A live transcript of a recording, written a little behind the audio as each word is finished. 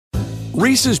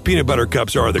Reese's peanut butter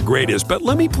cups are the greatest, but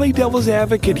let me play devil's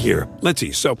advocate here. Let's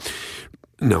see. So,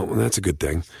 no, that's a good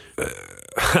thing.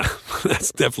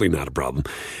 That's definitely not a problem.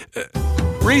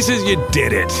 Reese's, you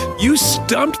did it. You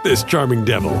stumped this charming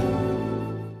devil.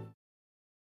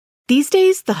 These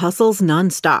days, the hustle's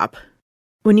nonstop.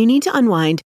 When you need to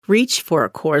unwind, reach for a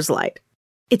Coors Light.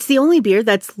 It's the only beer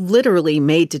that's literally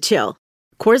made to chill.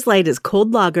 Coors Light is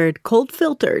cold lagered, cold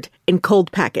filtered, and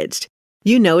cold packaged.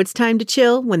 You know it's time to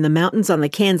chill when the mountains on the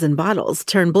cans and bottles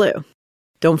turn blue.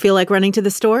 Don't feel like running to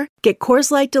the store? Get Coors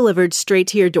Light delivered straight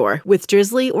to your door with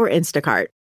Drizzly or Instacart.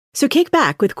 So kick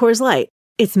back with Coors Light.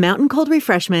 It's mountain cold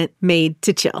refreshment made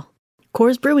to chill.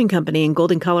 Coors Brewing Company in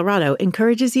Golden, Colorado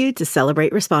encourages you to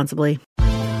celebrate responsibly.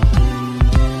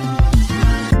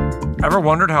 Ever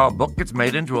wondered how a book gets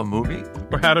made into a movie?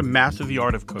 Or how to master the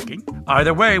art of cooking?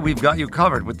 Either way, we've got you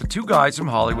covered with the Two Guys from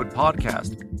Hollywood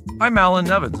podcast. I'm Alan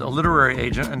Nevins, a literary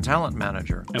agent and talent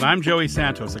manager. And I'm Joey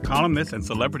Santos, a columnist and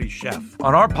celebrity chef.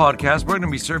 On our podcast, we're going to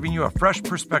be serving you a fresh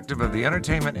perspective of the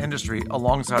entertainment industry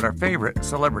alongside our favorite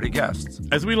celebrity guests.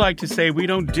 As we like to say, we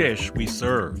don't dish, we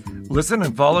serve. Listen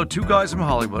and follow Two Guys from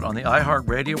Hollywood on the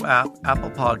iHeartRadio app, Apple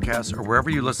Podcasts, or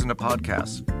wherever you listen to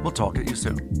podcasts. We'll talk at you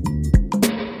soon.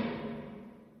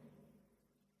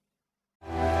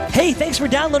 Hey, thanks for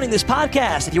downloading this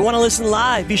podcast. If you want to listen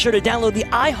live, be sure to download the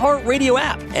iHeartRadio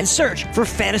app and search for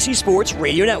Fantasy Sports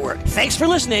Radio Network. Thanks for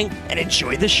listening and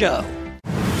enjoy the show.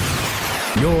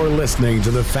 You're listening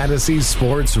to the Fantasy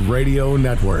Sports Radio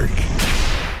Network.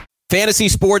 Fantasy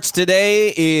Sports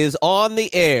Today is on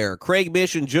the air. Craig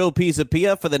Mish and Joe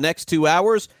Pisapia for the next 2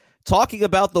 hours talking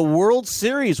about the World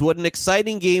Series. What an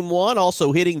exciting game one.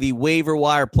 Also hitting the waiver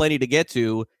wire, plenty to get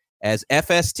to as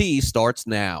FST starts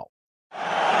now.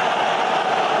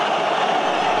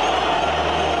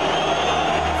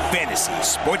 Fantasy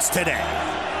Sports Today.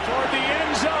 Toward the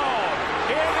end zone.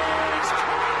 It is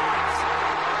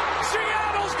caught!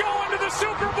 Seattle's going to the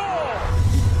Super Bowl.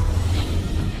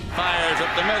 Fires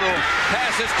up the middle.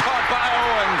 Pass is caught by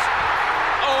Owens.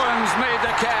 Owens made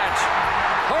the catch.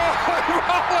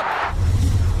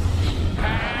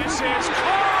 Pass is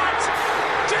caught.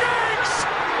 Diggs!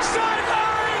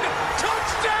 Sideline!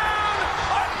 Touchdown!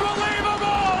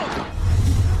 Unbelievable!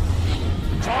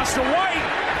 Toss to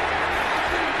White.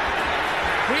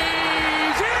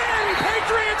 He's in!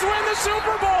 Patriots win the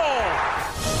Super Bowl!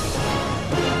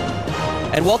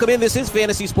 And welcome in. This is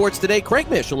Fantasy Sports Today. Craig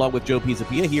Mish along with Joe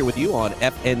Pisapia here with you on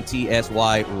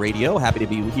FNTSY Radio. Happy to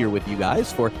be here with you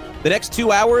guys for the next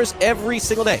 2 hours every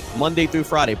single day, Monday through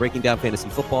Friday, breaking down fantasy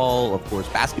football. Of course,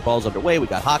 basketball is underway. We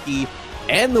got hockey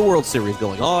and the World Series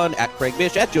going on. At Craig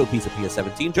Mish, at Joe Pisapia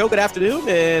 17. Joe, good afternoon,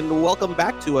 and welcome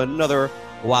back to another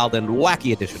wild and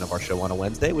wacky edition of our show on a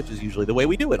Wednesday, which is usually the way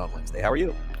we do it on Wednesday. How are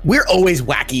you? We're always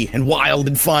wacky and wild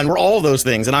and fun. We're all those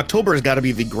things. And October has got to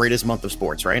be the greatest month of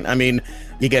sports, right? I mean,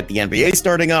 you get the NBA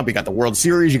starting up, you got the World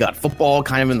Series, you got football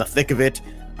kind of in the thick of it.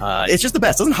 It's just the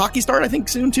best. Doesn't hockey start, I think,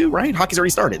 soon too, right? Hockey's already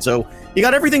started. So you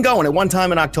got everything going at one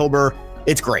time in October.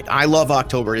 It's great. I love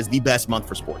October. It is the best month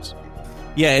for sports.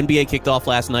 Yeah, NBA kicked off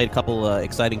last night. A couple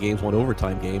exciting games, one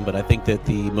overtime game. But I think that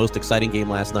the most exciting game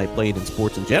last night played in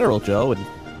sports in general, Joe,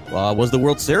 and was the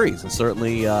World Series. And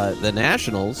certainly the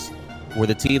Nationals were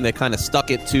the team that kind of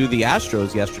stuck it to the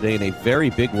Astros yesterday in a very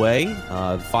big way.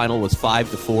 The final was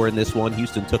 5-4 in this one.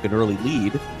 Houston took an early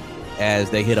lead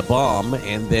as they hit a bomb.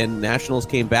 And then Nationals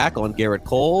came back on Garrett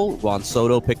Cole. Juan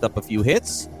Soto picked up a few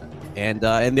hits. And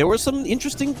there were some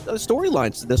interesting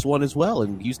storylines to this one as well.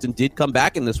 And Houston did come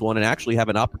back in this one and actually have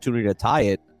an opportunity to tie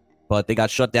it. But they got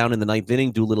shut down in the ninth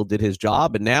inning. Doolittle did his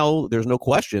job. And now there's no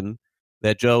question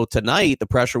that, Joe, tonight the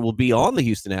pressure will be on the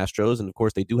Houston Astros. And, of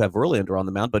course, they do have Verlander on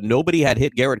the mound. But nobody had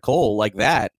hit Garrett Cole like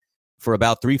that for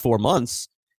about 3-4 months.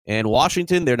 And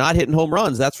Washington, they're not hitting home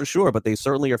runs, that's for sure. But they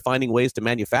certainly are finding ways to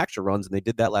manufacture runs, and they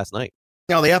did that last night.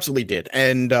 No, they absolutely did.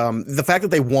 And the fact that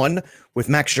they won with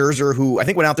Max Scherzer, who I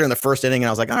think went out there in the first inning, and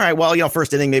I was like, all right, well,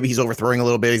 first inning, maybe he's overthrowing a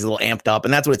little bit. He's a little amped up,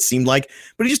 and that's what it seemed like.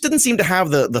 But he just didn't seem to have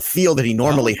the feel that he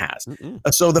normally has.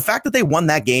 So the fact that they won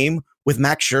that game with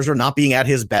Max Scherzer not being at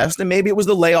his best, and maybe it was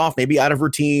the layoff, maybe out of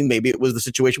routine, maybe it was the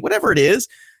situation, whatever it is,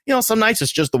 some nights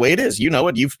it's just the way it is. You know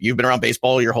it. You've been around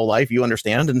baseball your whole life. You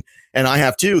understand. And I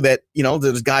have too, that,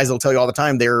 there's guys that'll tell you all the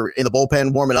time they're in the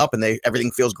bullpen warming up and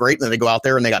everything feels great. And then they go out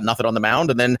there and they got nothing on the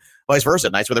mound, and then vice versa.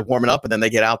 Nights where they're warming up and then they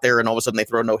get out there and all of a sudden they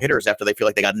throw no hitters after they feel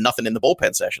like they got nothing in the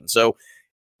bullpen session. So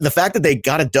the fact that they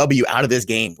got a W out of this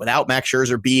game without Max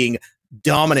Scherzer being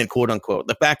dominant, quote unquote,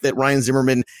 the fact that Ryan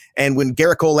Zimmerman, and when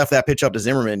Garrett Cole left that pitch up to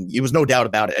Zimmerman, it was no doubt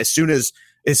about it. As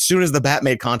soon as the bat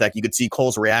made contact, you could see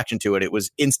Cole's reaction to it. It was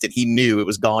instant. He knew it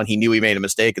was gone. He knew he made a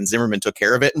mistake, and Zimmerman took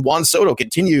care of it. And Juan Soto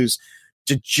continues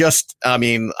I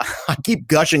mean, I keep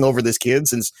gushing over this kid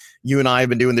since you and I have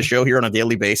been doing the show here on a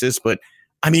daily basis, but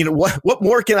I mean, what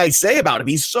more can I say about him?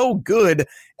 He's so good,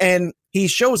 and he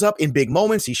shows up in big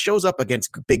moments. He shows up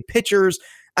against big pitchers.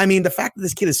 I mean, the fact that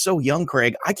this kid is so young,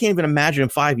 Craig, I can't even imagine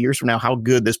 5 years from now how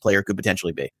good this player could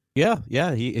potentially be.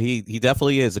 Yeah, he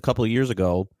definitely is. A couple of years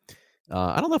ago,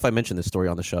 I don't know if I mentioned this story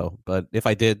on the show, but if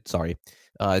I did, sorry.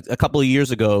 A couple of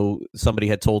years ago, somebody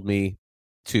had told me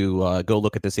to go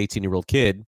look at this 18-year-old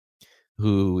kid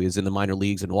who is in the minor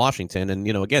leagues in Washington. And,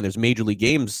 again, there's major league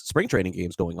games, spring training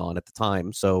games going on at the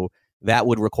time. So that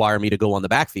would require me to go on the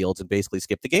backfields and basically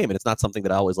skip the game. And it's not something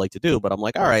that I always like to do. But I'm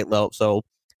like, all right, well, so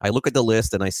I look at the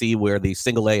list and I see where the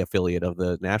single A affiliate of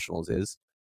the Nationals is.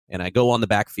 And I go on the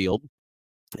backfield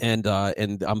and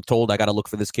I'm told I got to look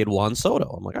for this kid, Juan Soto.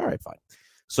 I'm like, all right, fine.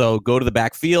 So go to the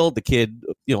backfield. The kid,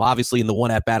 obviously in the one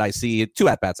at-bat I see, two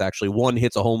at-bats actually. One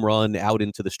hits a home run out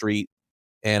into the street.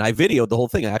 And I videoed the whole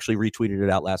thing. I actually retweeted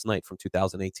it out last night from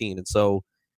 2018. And so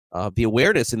the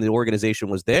awareness in the organization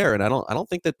was there. And I don't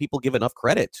think that people give enough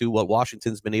credit to what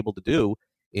Washington's been able to do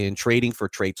in trading for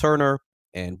Trey Turner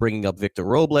and bringing up Victor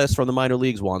Robles from the minor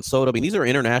leagues, Juan Soto. I mean, these are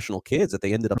international kids that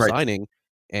they ended up signing.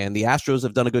 And the Astros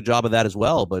have done a good job of that as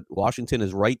well. But Washington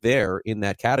is right there in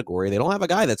that category. They don't have a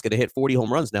guy that's going to hit 40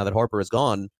 home runs now that Harper is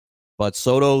gone. But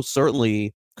Soto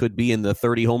certainly could be in the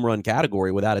 30 home run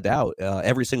category without a doubt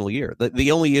every single year.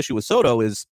 The only issue with Soto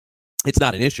is it's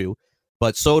not an issue,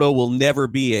 but Soto will never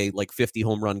be a 50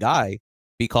 home run guy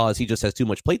because he just has too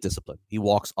much plate discipline. He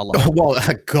walks a lot. Oh,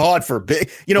 well, God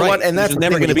forbid. You know what? And that's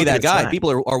never going to be that guy.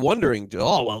 People are wondering,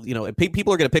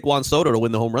 people are going to pick Juan Soto to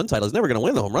win the home run title. He's never going to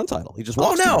win the home run title. He just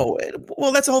walks. Oh, no.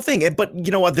 Well, that's the whole thing. But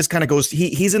you know what? This kind of goes,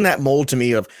 he's in that mold to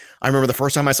me of, I remember the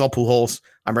first time I saw Pujols.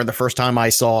 I remember the first time I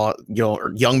saw,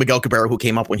 young Miguel Cabrera, who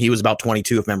came up when he was about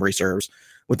 22, if memory serves,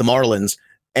 with the Marlins.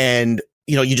 And,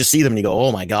 you just see them and you go,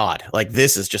 oh my God,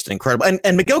 this is just incredible.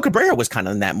 And Miguel Cabrera was kind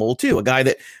of in that mold too. A guy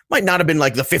that might not have been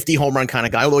the 50 home run kind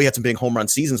of guy, although he had some big home run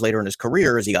seasons later in his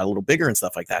career as he got a little bigger and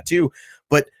stuff like that too.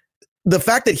 But the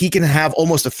fact that he can have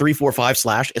almost a 3.45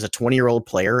 slash as a 20-year-old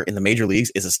player in the major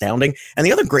leagues is astounding. And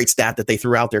the other great stat that they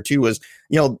threw out there too was,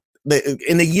 in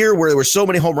the year where there were so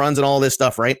many home runs and all this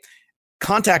stuff, right?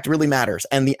 Contact really matters.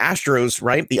 And the Astros,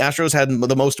 right? The Astros had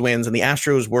the most wins, and the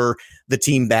Astros were the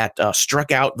team that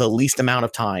struck out the least amount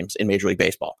of times in Major League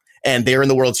Baseball. And they're in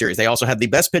the World Series. They also had the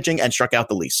best pitching and struck out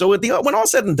the least. So when all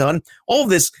said and done, all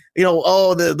of this,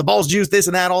 the ball's juiced, this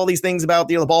and that, all these things about,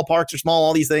 the ballparks are small,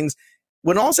 all these things.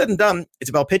 When all said and done, it's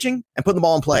about pitching and putting the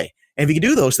ball in play. And if you can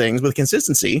do those things with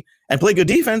consistency and play good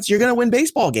defense, you're going to win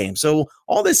baseball games. So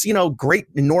all this, great,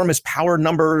 enormous power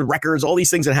number records, all these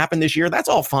things that happened this year, that's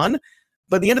all fun.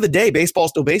 But at the end of the day,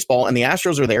 baseball's still baseball, and the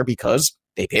Astros are there because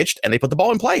they pitched and they put the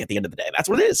ball in play at the end of the day. That's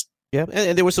what it is. Yeah,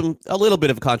 and there was a little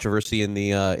bit of controversy in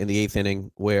the eighth inning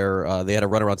where they had a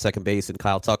runner on second base, and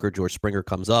Kyle Tucker, George Springer,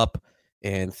 comes up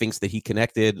and thinks that he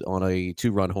connected on a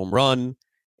 2-run home run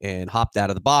and hopped out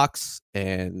of the box,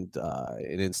 and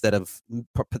instead of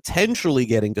potentially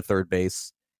getting to third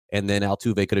base, and then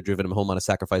Altuve could have driven him home on a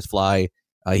sacrifice fly,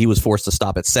 he was forced to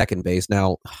stop at second base.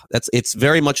 Now, it's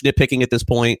very much nitpicking at this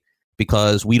point,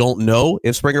 because we don't know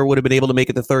if Springer would have been able to make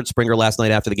it to third. Springer last night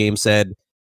after the game said,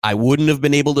 I wouldn't have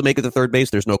been able to make it to third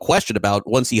base. There's no question about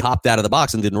once he hopped out of the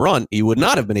box and didn't run, he would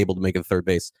not have been able to make it to third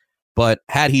base. But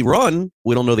had he run,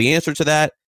 we don't know the answer to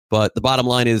that. But the bottom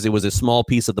line is it was a small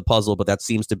piece of the puzzle, but that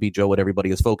seems to be, Joe, what everybody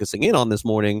is focusing in on this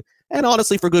morning. And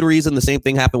honestly, for good reason. The same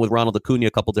thing happened with Ronald Acuna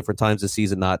a couple different times this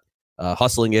season, not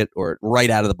hustling it or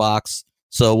right out of the box.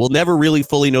 So we'll never really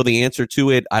fully know the answer to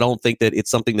it. I don't think that it's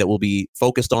something that we'll be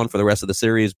focused on for the rest of the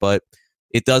series, but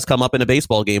it does come up in a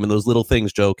baseball game, and those little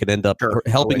things, Joe, can end up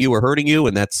helping you or hurting you,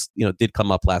 and that's did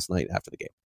come up last night after the game.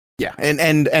 Yeah,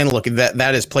 and look,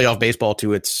 that is playoff baseball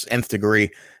to its nth degree,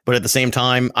 but at the same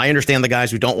time, I understand the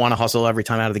guys who don't want to hustle every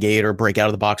time out of the gate or break out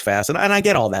of the box fast, and I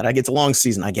get all that. It's a long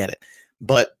season, I get it,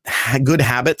 but good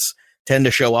habits tend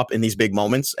to show up in these big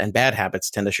moments, and bad habits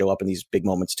tend to show up in these big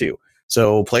moments too.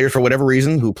 So players, for whatever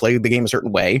reason, who play the game a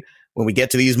certain way, when we get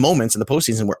to these moments in the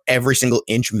postseason where every single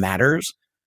inch matters,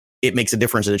 it makes a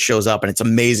difference and it shows up. And it's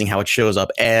amazing how it shows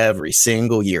up every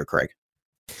single year, Craig.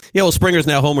 Yeah, well, Springer's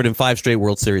now homered in 5 straight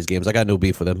World Series games. I got no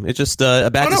beef with him. It's just a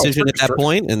bad decision at that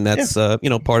point, and that's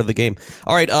part of the game.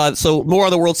 All right, so more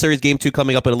on the World Series Game 2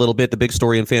 coming up in a little bit. The big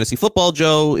story in fantasy football,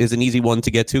 Joe, is an easy one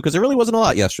to get to because there really wasn't a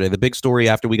lot yesterday. The big story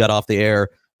after we got off the air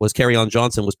was Kerryon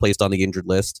Johnson was placed on the injured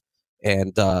list,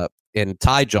 and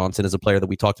Ty Johnson is a player that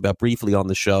we talked about briefly on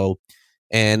the show.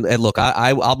 And look,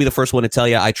 I'll be the first one to tell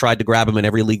you I tried to grab him in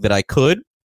every league that I could,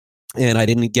 and I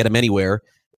didn't get him anywhere.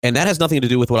 And that has nothing to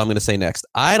do with what I'm going to say next.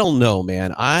 I don't know,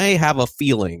 man. I have a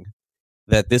feeling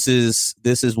that this is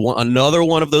another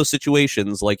one of those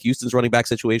situations, like Houston's running back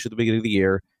situation at the beginning of the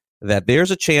year, that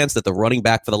there's a chance that the running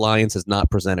back for the Lions has not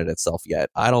presented itself yet.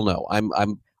 I don't know.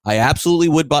 I absolutely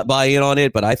would buy in on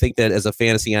it, but I think that as a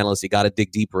fantasy analyst, you got to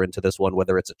dig deeper into this one,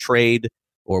 whether it's a trade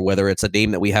or whether it's a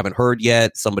name that we haven't heard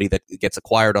yet, somebody that gets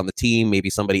acquired on the team, maybe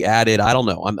somebody added. I don't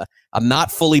know. I'm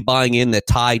not fully buying in that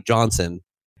Ty Johnson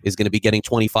is going to be getting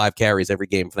 25 carries every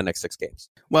game for the next 6 games.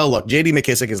 Well, look, J.D.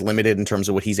 McKissic is limited in terms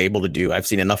of what he's able to do. I've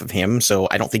seen enough of him, so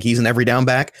I don't think he's an every down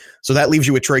back. So that leaves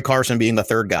you with Trey Carson being the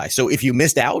third guy. So if you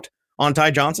missed out on Ty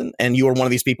Johnson and you were one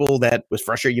of these people that was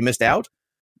frustrated you missed out,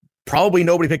 probably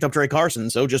nobody picked up Trey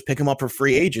Carson. So just pick him up for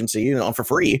free agency, for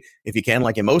free if you can,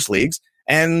 like in most leagues,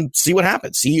 and see what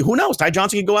happens. See, who knows? Ty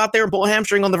Johnson could go out there and pull a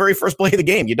hamstring on the very first play of the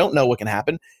game. You don't know what can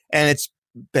happen, and it's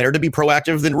better to be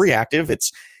proactive than reactive.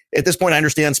 It's at this point, I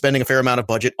understand spending a fair amount of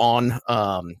budget on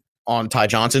Ty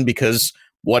Johnson, because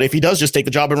what if he does just take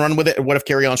the job and run with it? What if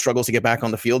Kerryon struggles to get back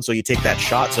on the field? So you take that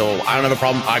shot. So I don't have a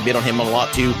problem. I bid on him a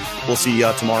lot too. We'll see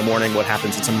tomorrow morning what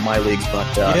happens in some of my leagues.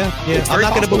 But I'm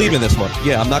not going to believe in this one.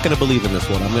 Yeah, I'm not going to believe in this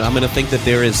one. I'm going to think that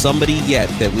there is somebody yet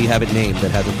that we haven't named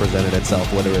that hasn't presented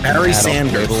itself. Whether it's Barry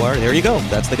Sanders. There you go.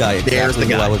 That's the guy. There's the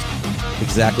guy.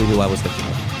 Exactly who I was thinking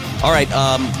of. All right,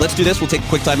 let's do this. We'll take a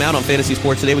quick time out on Fantasy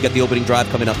Sports Today. We got the opening drive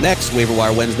coming up next. Waiver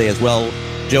Wire Wednesday as well.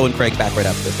 Joe and Craig back right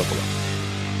after this. Don't forget.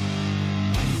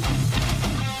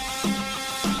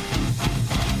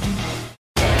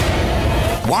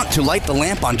 Want to light the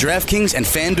lamp on DraftKings and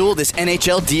FanDuel this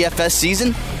NHL DFS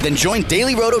season? Then join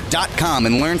DailyRoto.com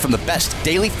and learn from the best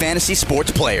daily fantasy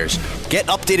sports players. Get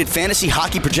updated fantasy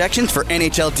hockey projections for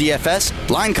NHL DFS,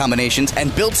 line combinations,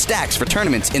 and build stacks for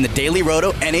tournaments in the Daily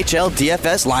Roto NHL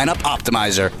DFS Lineup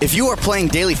Optimizer. If you are playing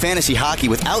daily fantasy hockey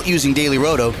without using Daily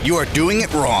Roto, you are doing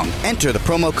it wrong. Enter the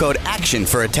promo code ACTION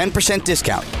for a 10%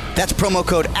 discount. That's promo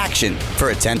code ACTION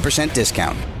for a 10%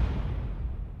 discount.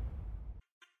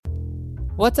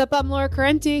 What's up? I'm Laura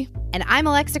Carenti. And I'm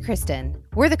Alexa Kristen.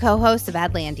 We're the co-hosts of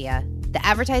Adlandia, the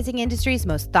advertising industry's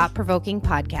most thought-provoking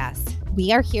podcast.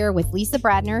 We are here with Lisa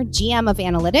Bradner, GM of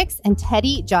Analytics, and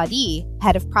Teddy Jadi,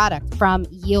 Head of Product from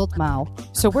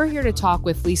YieldMo. So we're here to talk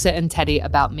with Lisa and Teddy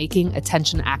about making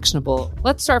attention actionable.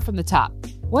 Let's start from the top.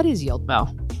 What is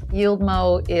YieldMo?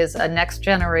 YieldMo is a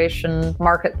next-generation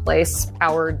marketplace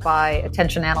powered by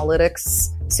attention analytics,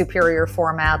 superior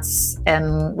formats,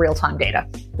 and real-time data.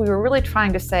 We were really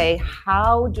trying to say,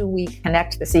 how do we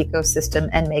connect this ecosystem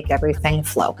and make everything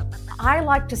flow? I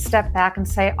like to step back and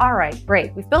say, all right,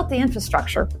 great, we've built the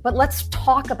infrastructure, but let's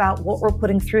talk about what we're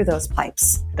putting through those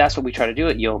pipes. That's what we try to do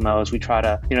at YieldMo, is we try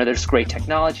to, there's great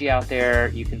technology out there.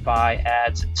 You can buy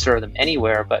ads and serve them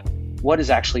anywhere, but what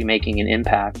is actually making an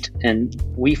impact? And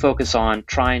we focus on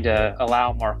trying to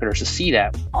allow marketers to see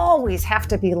that. Always have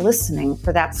to be listening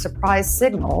for that surprise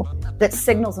signal that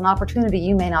signals an opportunity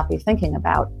you may not be thinking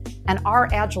about. And our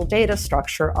agile data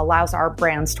structure allows our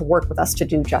brands to work with us to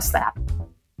do just that.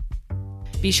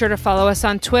 Be sure to follow us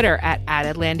on Twitter at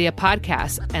Adlandia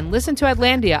Podcasts and listen to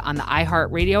Adlandia on the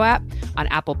iHeartRadio app, on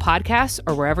Apple Podcasts,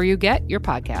 or wherever you get your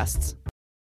podcasts.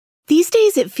 These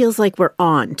days, it feels like we're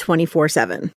on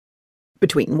 24/7.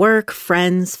 Between work,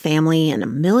 friends, family, and a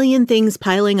million things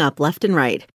piling up left and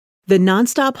right, the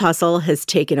nonstop hustle has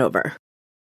taken over.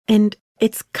 And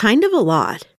it's kind of a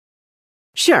lot.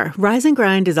 Sure, rise and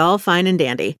grind is all fine and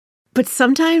dandy, but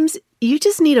sometimes you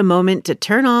just need a moment to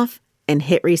turn off and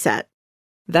hit reset.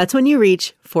 That's when you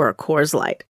reach for a Coors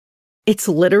Light. It's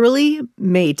literally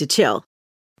made to chill.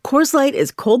 Coors Light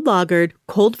is cold lagered,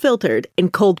 cold filtered,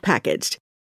 and cold packaged.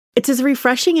 It's as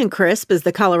refreshing and crisp as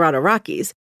the Colorado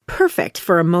Rockies, perfect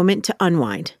for a moment to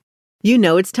unwind. You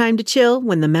know it's time to chill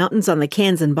when the mountains on the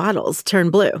cans and bottles turn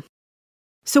blue.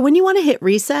 So when you want to hit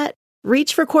reset,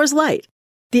 reach for Coors Light,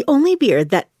 the only beer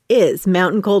that is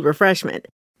mountain cold refreshment,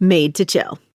 made to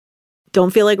chill.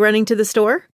 Don't feel like running to the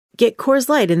store? Get Coors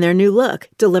Light in their new look,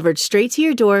 delivered straight to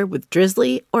your door with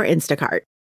Drizzly or Instacart.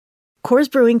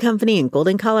 Coors Brewing Company in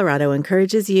Golden, Colorado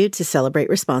encourages you to celebrate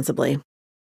responsibly.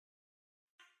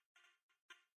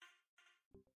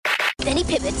 Then he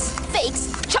pivots,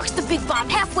 fakes, chucks the big bomb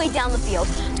halfway down the field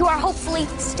to our hopefully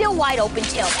still wide open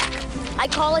tailback. I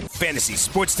call it Fantasy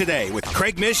Sports Today with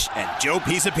Craig Mish and Joe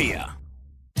Pisapia.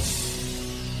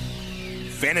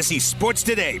 Fantasy Sports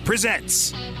Today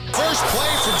presents first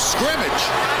play from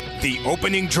scrimmage. The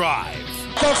opening drive.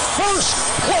 The first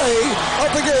play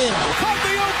of the game. Caught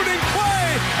the opening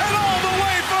play and all the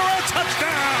way for a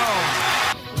touchdown.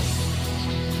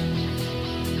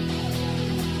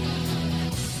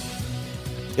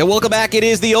 And welcome back. It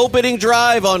is the opening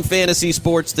drive on Fantasy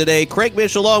Sports Today. Craig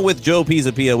Mish along with Joe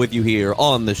Pisapia with you here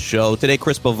on the show. Today,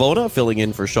 Chris Pavona filling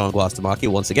in for Sean Guastamacchia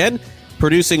once again.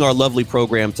 producing our lovely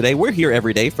program today. We're here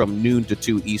every day from noon to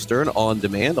 2 Eastern on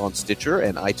demand on Stitcher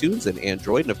and iTunes and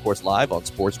Android, and of course live on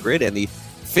Sports Grid and the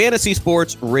Fantasy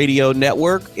Sports Radio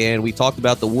Network. And we talked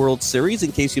about the World Series.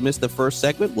 In case you missed the first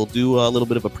segment, we'll do a little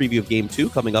bit of a preview of Game 2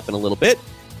 coming up in a little bit.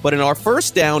 But in our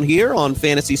first down here on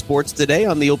Fantasy Sports today,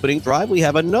 on the opening drive, we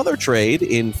have another trade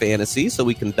in fantasy, so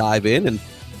we can dive in and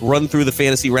run through the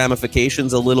fantasy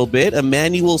ramifications a little bit.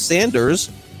 Emmanuel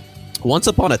Sanders, once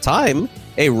upon a time,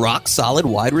 a rock-solid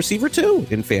wide receiver, too,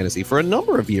 in fantasy for a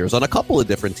number of years on a couple of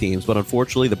different teams. But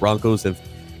unfortunately, the Broncos have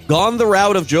gone the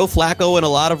route of Joe Flacco and a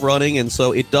lot of running, and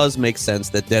so it does make sense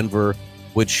that Denver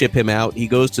would ship him out. He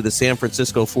goes to the San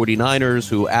Francisco 49ers,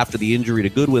 who, after the injury to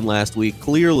Goodwin last week,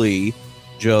 clearly,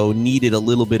 Joe, needed a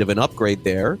little bit of an upgrade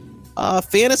there.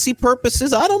 Fantasy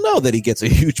purposes, I don't know that he gets a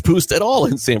huge boost at all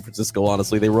in San Francisco,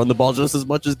 honestly. They run the ball just as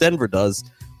much as Denver does.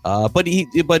 But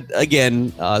again,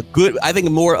 good. I think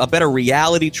a better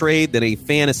reality trade than a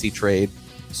fantasy trade.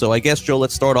 So I guess, Joe,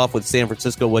 let's start off with San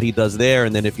Francisco, what he does there,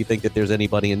 and then if you think that there's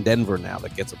anybody in Denver now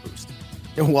that gets a boost.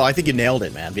 Well, I think you nailed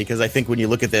it, man, because I think when you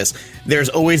look at this, there's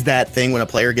always that thing when a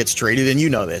player gets traded, and you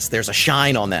know this, there's a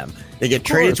shine on them. They get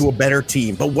traded to a better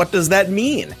team. But what does that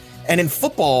mean? And in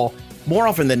football, more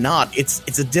often than not,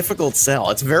 it's a difficult sell.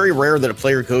 It's very rare that a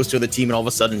player goes to the team and all of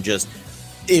a sudden just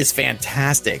is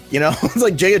fantastic. You know, it's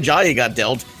like Jay Ajayi got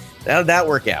dealt. How did that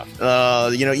work out?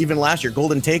 Even last year,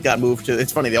 Golden Tate got moved to.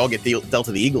 It's funny, they all get dealt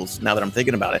to the Eagles now that I'm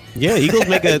thinking about it. Yeah, Eagles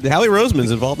make Howie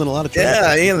Roseman's involved in a lot of trades.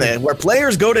 Yeah, in there, where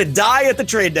players go to die at the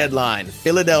trade deadline.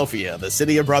 Philadelphia, the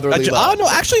city of brotherly love. Oh, no,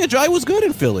 actually, Ajayi was good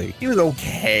in Philly. He was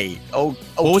okay. Okay.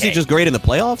 What, was he just great in the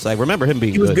playoffs? I remember him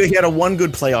being good. He had one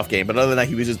good playoff game, but other than that,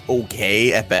 he was just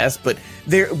okay at best. But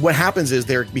what happens is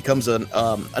there becomes an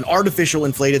artificial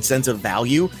inflated sense of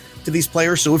value to these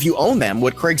players. So if you own them,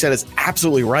 what Craig said is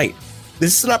absolutely right.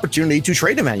 This is an opportunity to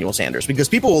trade Emmanuel Sanders because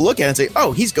people will look at it and say,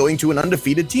 oh, he's going to an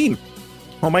undefeated team.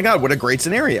 Oh my God, what a great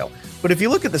scenario. But if you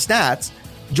look at the stats,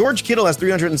 George Kittle has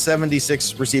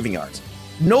 376 receiving yards.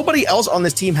 Nobody else on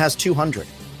this team has 200.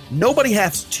 Nobody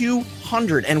has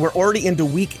 200, and we're already into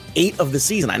week 8 of the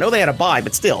season. I know they had a bye,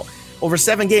 but still, over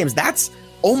 7 games, that's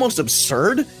almost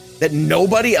absurd that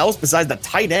nobody else besides the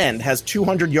tight end has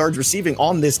 200 yards receiving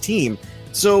on this team.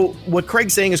 So what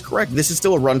Craig's saying is correct. This is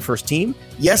still a run-first team.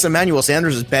 Yes, Emmanuel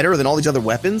Sanders is better than all these other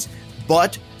weapons,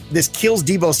 but this kills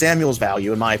Deebo Samuel's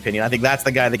value, in my opinion. I think that's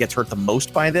the guy that gets hurt the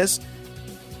most by this.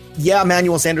 Yeah,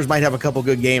 Emmanuel Sanders might have a couple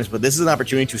good games, but this is an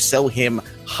opportunity to sell him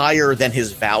higher than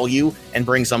his value and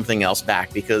bring something else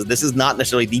back because this is not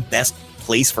necessarily the best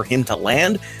place for him to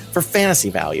land for fantasy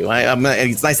value.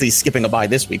 It's nice that he's skipping a bye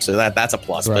this week, so that's a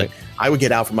plus. Right. But I would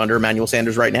get out from under Emmanuel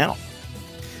Sanders right now.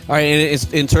 All right,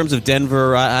 and in terms of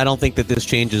Denver, I don't think that this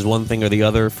changes one thing or the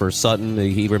other for Sutton.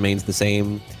 He remains the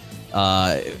same.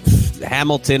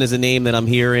 Hamilton is a name that I'm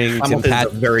hearing. Hamilton's a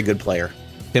very good player.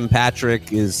 Tim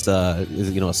Patrick is a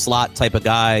slot type of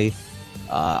guy.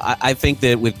 I think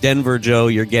that with Denver, Joe,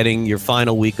 you're getting your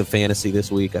final week of fantasy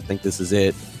this week. I think this is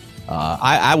it.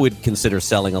 I would consider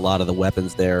selling a lot of the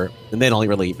weapons there, and they don't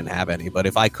really even have any. But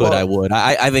if I could, I would.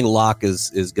 I think Locke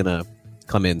is going to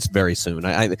come in very soon.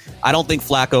 I don't think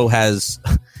Flacco has.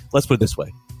 Let's put it this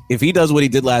way: if he does what he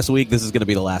did last week, this is going to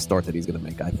be the last start that he's going to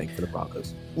make. I think for the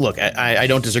Broncos. Look, I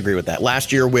don't disagree with that.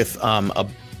 Last year with a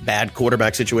bad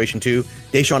quarterback situation too,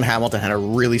 Deshaun Hamilton had a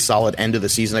really solid end of the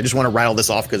season. I just want to rattle this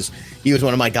off because he was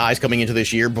one of my guys coming into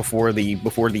this year before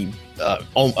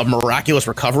a miraculous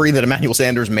recovery that Emmanuel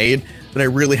Sanders made that I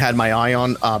really had my eye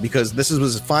on because this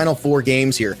was his final 4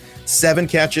 games here. 7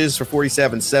 catches for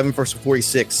 47, 7 for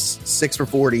 46, 6 for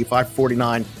 40, 5 for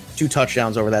 49, 2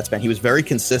 touchdowns over that span. He was very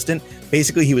consistent.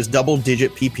 Basically, he was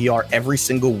double-digit PPR every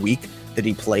single week that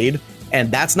he played, and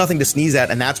that's nothing to sneeze at,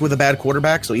 and that's with a bad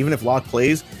quarterback. So even if Locke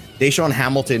plays, Deshaun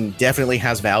Hamilton definitely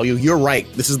has value. You're right.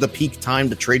 This is the peak time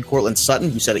to trade Courtland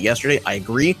Sutton. You said it yesterday. I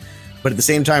agree. But at the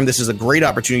same time, this is a great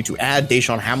opportunity to add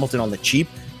Deshaun Hamilton on the cheap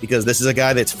because this is a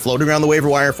guy that's floating around the waiver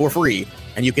wire for free,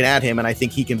 and you can add him, and I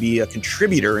think he can be a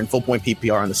contributor in full-point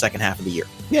PPR in the second half of the year.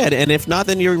 Yeah, and if not,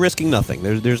 then you're risking nothing.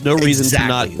 There's no reason to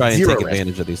not try and take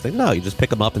advantage of these things. No, you just pick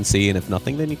them up and see, and if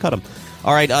nothing, then you cut them.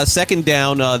 All right, second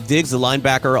down, Diggs, the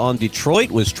linebacker on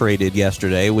Detroit, was traded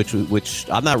yesterday, which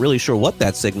I'm not really sure what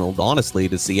that signaled, honestly,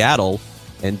 to Seattle.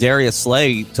 And Darius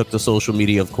Slay took to social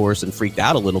media, of course, and freaked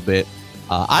out a little bit.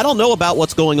 I don't know about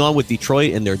what's going on with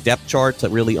Detroit and their depth chart to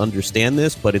really understand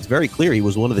this, but it's very clear he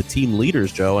was one of the team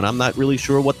leaders, Joe, and I'm not really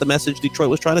sure what the message Detroit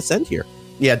was trying to send here.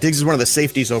 Yeah, Diggs is one of the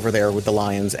safeties over there with the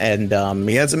Lions, and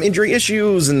he had some injury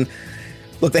issues, and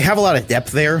Look, they have a lot of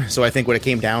depth there, so I think what it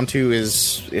came down to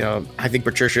is, I think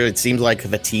Patricia, it seems like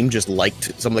the team just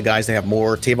liked some of the guys they have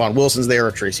more. Tavon Wilson's there,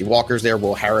 Tracy Walker's there,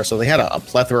 Will Harris, so they had a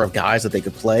plethora of guys that they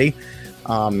could play.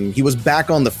 He was back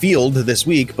on the field this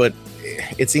week, but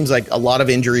it seems like a lot of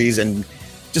injuries, and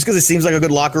just because it seems like a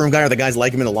good locker room guy or the guys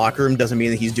like him in the locker room doesn't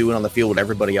mean that he's doing on the field what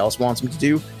everybody else wants him to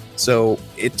do. So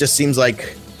it just seems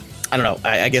like, I don't know.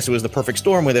 I guess it was the perfect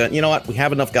storm with it. You know what? We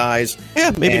have enough guys.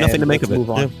 Yeah, maybe nothing to make of it. Move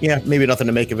on. Yeah, maybe nothing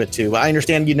to make of it too. I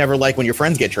understand you never like when your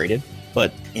friends get traded,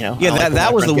 but Yeah,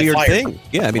 that was the weird thing.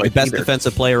 Yeah, I mean, the best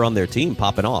defensive player on their team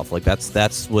popping off. Like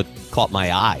that's what caught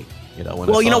my eye.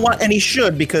 Well, you know what? And he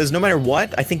should, because no matter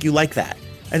what, I think you like that.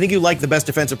 I think you like the best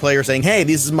defensive player saying, "Hey,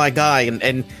 this is my guy,"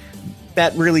 and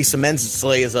that really cements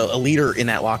Slay as a leader in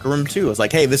that locker room too. It's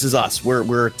like, hey, this is us.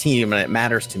 We're a team, and it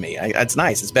matters to me. It's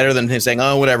nice. It's better than him saying,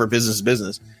 "Oh, whatever, business is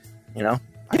business." I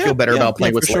feel better about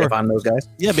playing with Slay if I'm those guys.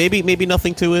 Yeah, maybe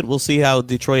nothing to it. We'll see how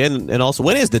Detroit and also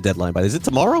when is the deadline? Is it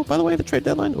tomorrow? By the way, the trade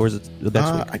deadline, or is it the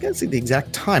next week? I can't see the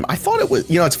exact time. I thought it was.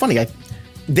 It's funny.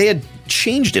 They had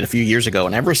changed it a few years ago,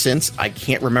 and ever since I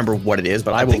can't remember what it is.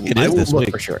 But I will look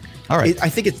for sure. All right, I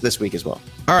think it's this week as well.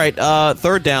 All right,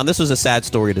 third down. This was a sad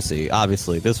story to see.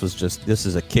 Obviously, this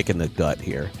is a kick in the gut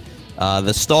here.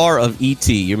 The star of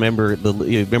E.T. You remember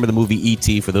the movie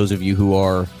E.T. For those of you who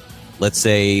are, let's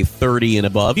say, 30 and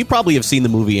above. You probably have seen the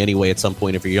movie anyway at some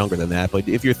point if you're younger than that. But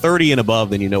if you're 30 and above,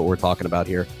 then you know what we're talking about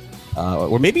here.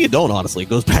 Or maybe you don't, honestly. It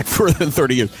goes back further than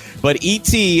 30 years. But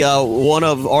E.T., one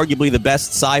of arguably the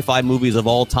best sci-fi movies of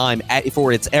all time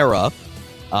for its era,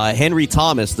 Henry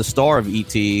Thomas, the star of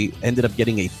E.T., ended up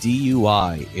getting a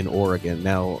DUI in Oregon.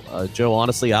 Now, Joe,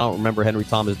 honestly, I don't remember Henry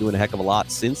Thomas doing a heck of a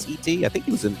lot since E.T. I think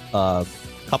he was in a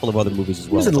couple of other movies as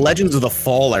well. He was in Legends of the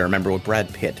Fall, I remember, with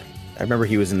Brad Pitt. I remember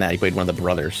he was in that. He played one of the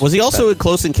brothers. Was he also in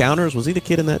Close Encounters? Was he the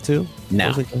kid in that too?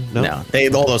 No.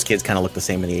 All those kids kind of look the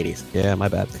same in the 80s. Yeah, my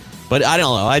bad. But I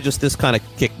don't know. This kind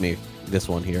of kicked me, this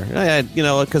one here.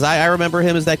 Because I remember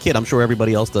him as that kid. I'm sure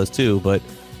everybody else does too. But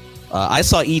I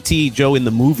saw E.T. Joe in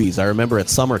the movies. I remember at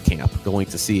summer camp going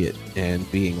to see it and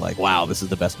being like, wow, this is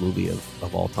the best movie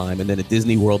of all time. And then at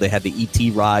Disney World, they had the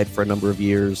E.T. ride for a number of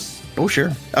years. Oh, sure.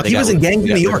 He was in Gangs of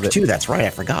New York too. That's right. I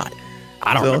forgot.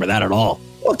 I don't remember that at all.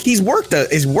 Look, he's worked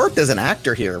as an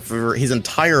actor here for his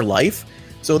entire life.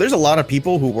 So there's a lot of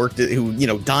people who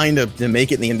dying to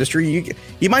make it in the industry.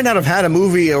 You might not have had a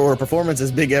movie or a performance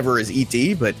as big ever as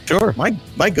E.T., but sure.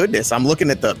 My goodness, I'm looking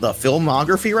at the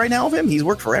filmography right now of him. He's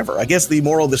worked forever. I guess the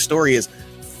moral of the story is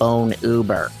phone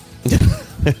Uber.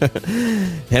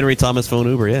 Henry Thomas phone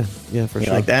Uber, yeah, for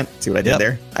sure. Like that? See what I did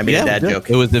there? I made a dad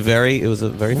joke. It was a very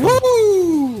fun.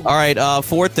 Woo! All right,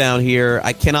 fourth down here.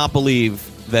 I cannot believe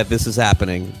that this is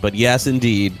happening, but yes,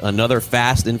 indeed, another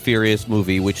Fast and Furious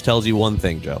movie, which tells you one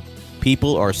thing, Joe.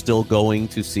 People are still going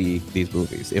to see these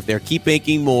movies. If they keep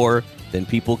making more, then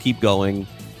people keep going.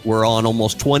 We're on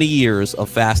almost 20 years of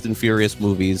Fast and Furious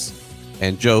movies.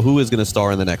 And Joe, who is going to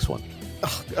star in the next one?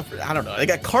 I don't know. They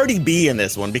got Cardi B in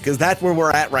this one because that's where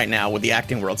we're at right now with the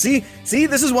acting world. See,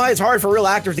 this is why it's hard for real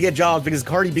actors to get jobs, because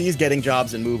Cardi B is getting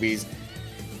jobs in movies.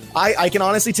 I can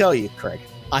honestly tell you, Craig,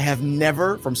 I have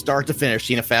never, from start to finish,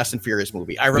 seen a Fast and Furious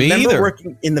movie. I remember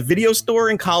working in the video store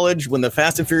in college when the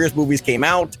Fast and Furious movies came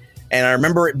out, and I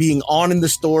remember it being on in the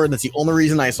store. That's the only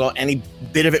reason I saw any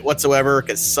bit of it whatsoever,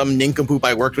 because some nincompoop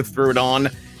I worked with threw it on.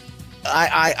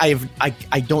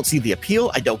 I don't see the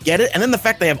appeal. I don't get it. And then the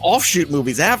fact they have offshoot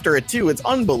movies after it, too. It's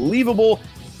unbelievable.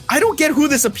 I don't get who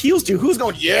this appeals to. Who's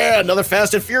going, yeah, another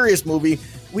Fast and Furious movie.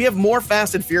 We have more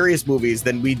Fast and Furious movies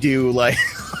than we do, like,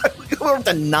 we're up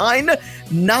to 9.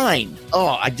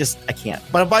 Oh, I can't.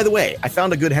 But by the way, I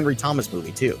found a good Henry Thomas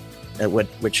movie too,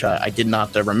 which I did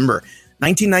not remember.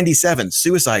 1997,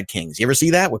 Suicide Kings. You ever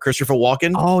see that with Christopher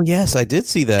Walken? Oh yes, I did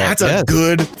see that. That's a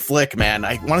good flick, man.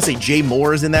 I want to say Jay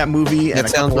Moore is in that movie. That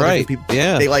sounds right.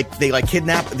 Yeah, they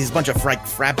kidnap these bunch of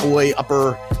frat boy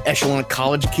upper echelon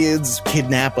college kids.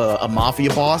 Kidnap a mafia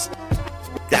boss.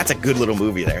 That's a good little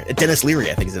movie there. Dennis Leary,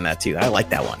 I think, is in that too. I like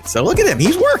that one. So look at him.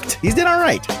 He's worked. He's did all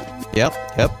right. Yep.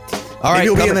 All right. Maybe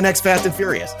he'll be in the next Fast and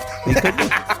Furious.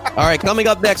 All right. Coming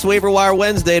up next, Waiver Wire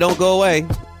Wednesday. Don't go away.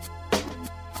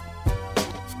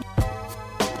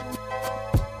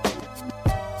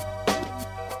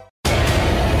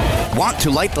 Want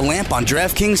to light the lamp on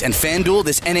DraftKings and FanDuel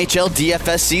this NHL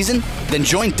DFS season? Then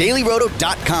join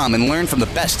DailyRoto.com and learn from the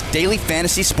best daily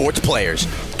fantasy sports players.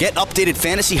 Get updated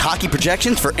fantasy hockey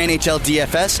projections for NHL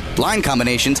DFS, line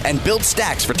combinations, and build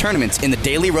stacks for tournaments in the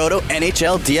Daily Roto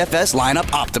NHL DFS Lineup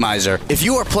Optimizer. If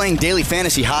you are playing daily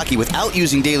fantasy hockey without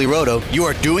using Daily Roto, you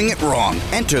are doing it wrong.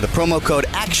 Enter the promo code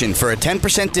ACTION for a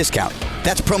 10% discount.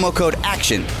 That's promo code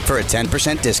ACTION for a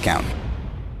 10% discount.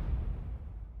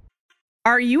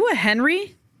 Are you a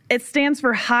Henry? It stands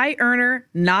for high earner,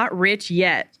 not rich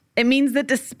yet. It means that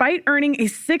despite earning a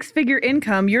six-figure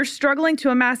income, you're struggling to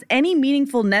amass any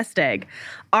meaningful nest egg.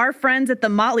 Our friends at The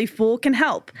Motley Fool can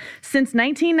help. Since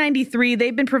 1993,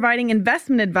 they've been providing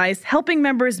investment advice, helping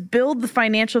members build the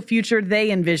financial future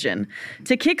they envision.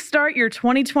 To kickstart your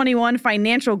 2021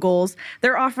 financial goals,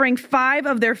 they're offering 5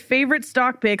 of their favorite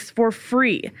stock picks for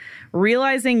free.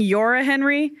 Realizing you're a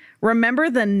Henry? Remember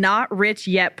the not rich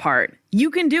yet part. You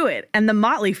can do it, and The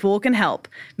Motley Fool can help.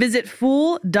 Visit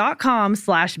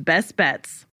fool.com/best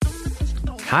bets.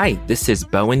 Hi, this is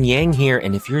Bowen Yang here,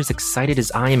 and if you're as excited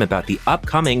as I am about the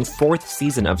upcoming 4th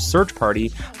season of Search Party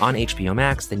on HBO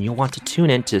Max, then you'll want to tune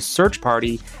in to Search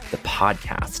Party, the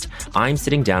podcast. I'm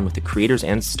sitting down with the creators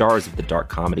and stars of the dark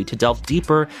comedy to delve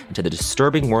deeper into the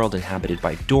disturbing world inhabited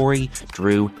by Dory,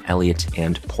 Drew, Elliot,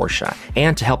 and Portia.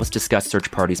 And to help us discuss Search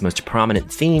Party's most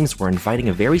prominent themes, we're inviting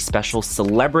a very special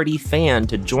celebrity fan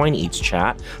to join each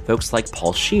chat. Folks like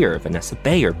Paul Scheer, Vanessa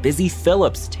Bayer, Busy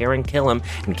Phillips, Taran Killam,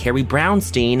 and Carrie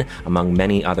Brownstein, among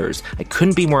many others. I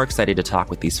couldn't be more excited to talk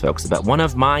with these folks about one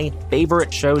of my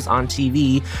favorite shows on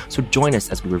TV, so join us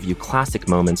as we review classic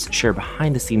moments, share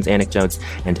behind-the-scenes anecdotes,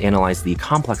 and analyze the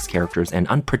complex characters and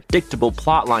unpredictable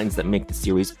plot lines that make the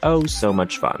series oh so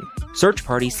much fun. Search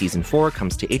Party Season 4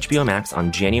 comes to HBO Max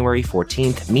on January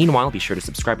 14th. Meanwhile, be sure to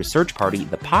subscribe to Search Party,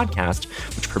 the podcast,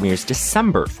 which premieres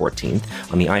December 14th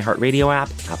on the iHeartRadio app,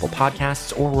 Apple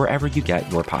Podcasts, or wherever you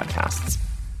get your podcasts.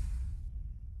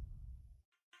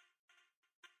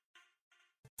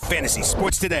 Fantasy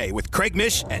Sports Today with Craig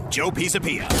Mish and Joe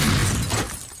Pisapia.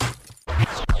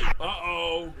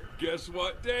 Uh-oh. Guess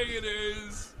what day it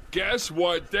is? Guess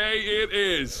what day it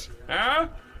is? Huh?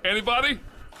 Anybody?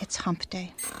 It's hump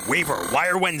day. Waiver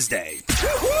Wire Wednesday.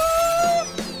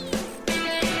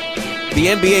 The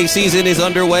NBA season is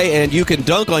underway, and you can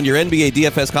dunk on your NBA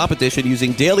DFS competition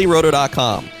using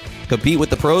DailyRoto.com. Compete with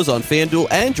the pros on FanDuel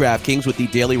and DraftKings with the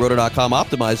DailyRoto.com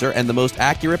optimizer and the most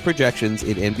accurate projections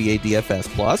in NBA DFS.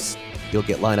 Plus, you'll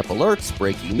get lineup alerts,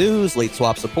 breaking news, late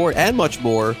swap support, and much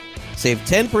more. Save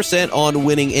 10% on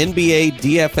winning NBA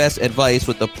DFS advice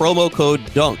with the promo code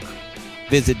DUNK.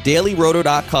 Visit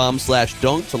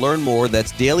DailyRoto.com/dunk to learn more.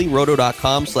 That's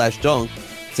DailyRoto.com/dunk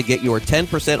to get your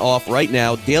 10% off right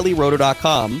now.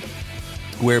 DailyRoto.com,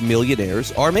 where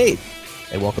millionaires are made.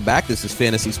 Hey, welcome back. This is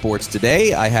Fantasy Sports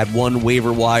Today. I had one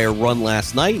waiver wire run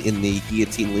last night in the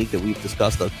Guillotine League that we've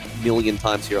discussed a million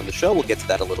times here on the show. We'll get to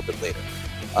that a little bit later.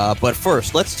 But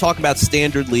first, let's talk about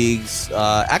standard leagues.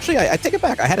 Actually, I take it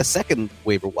back. I had a second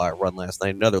waiver wire run last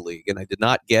night in another league, and I did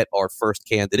not get our first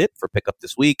candidate for pickup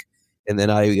this week. And then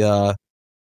I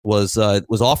was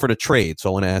offered a trade, so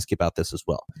I want to ask you about this as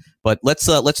well. But let's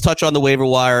touch on the waiver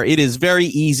wire. It is very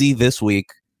easy this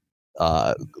week.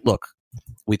 Look.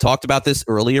 We talked about this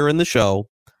earlier in the show.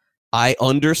 I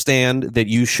understand that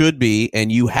you should be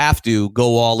and you have to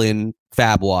go all in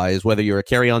fab-wise, whether you're a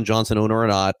Kerryon Johnson owner or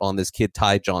not, on this kid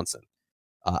Ty Johnson.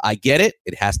 I get it.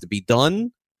 It has to be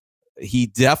done. He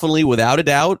definitely, without a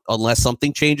doubt, unless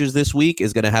something changes this week,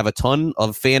 is going to have a ton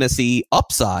of fantasy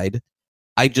upside.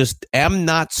 I just am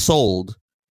not sold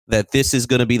that this is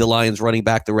going to be the Lions running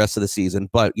back the rest of the season.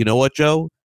 But you know what, Joe?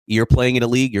 You're playing in a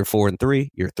league. You're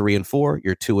 4-3. You're 3-4.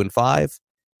 You're 2-5.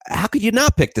 How could you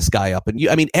not pick this guy up? And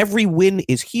every win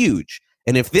is huge.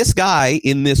 And if this guy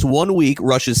in this 1 week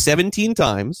rushes 17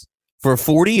 times for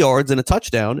 40 yards and a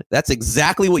touchdown, that's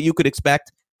exactly what you could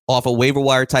expect off a waiver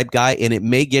wire type guy, and it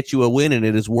may get you a win, and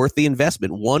it is worth the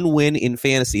investment. One win in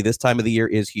fantasy this time of the year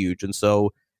is huge. And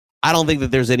so I don't think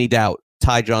that there's any doubt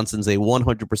Ty Johnson's a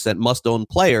 100% must-own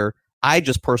player. I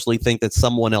just personally think that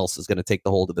someone else is going to take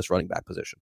the hold of this running back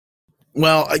position.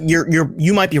 Well,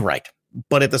 you might be right.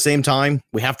 But at the same time,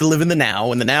 we have to live in the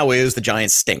now, and the now is the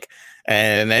Giants stink.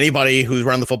 And anybody who's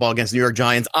running the football against the New York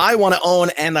Giants, I want to own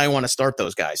and I want to start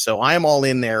those guys. So I am all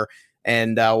in there,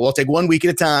 and we'll take 1 week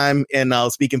at a time, and I'll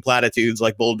speak in platitudes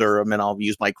like Bull Durham, and I'll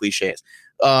use my cliches.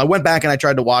 I went back and I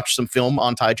tried to watch some film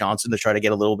on Ty Johnson to try to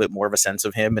get a little bit more of a sense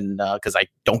of him, and because I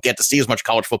don't get to see as much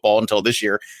college football until this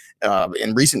year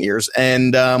in recent years.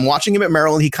 And watching him at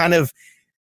Maryland,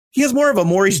 he has more of a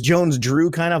Maurice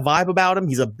Jones-Drew kind of vibe about him.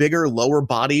 He's a bigger,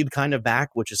 lower-bodied kind of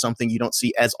back, which is something you don't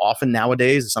see as often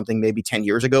nowadays. It's something maybe 10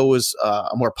 years ago was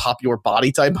a more popular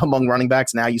body type among running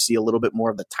backs. Now you see a little bit more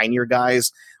of the tinier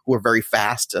guys who are very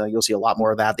fast. You'll see a lot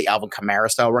more of that, the Alvin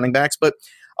Kamara-style running backs. But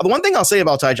the one thing I'll say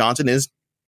about Ty Johnson is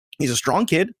he's a strong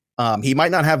kid. He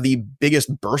might not have the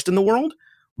biggest burst in the world,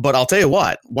 but I'll tell you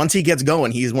what, once he gets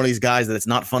going, he's one of these guys that it's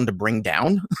not fun to bring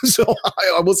down. So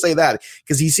I will say that,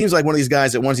 because he seems like one of these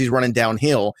guys that once he's running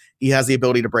downhill, he has the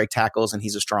ability to break tackles, and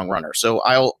he's a strong runner. So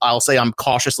I'll say I'm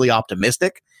cautiously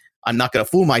optimistic I'm not going to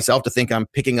fool myself to think I'm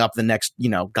picking up the next,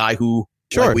 guy who,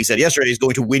 like we said yesterday, is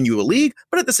going to win you a league.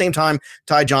 But at the same time,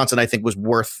 Ty Johnson, I think, is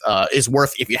worth,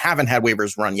 if you haven't had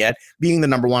waivers run yet, being the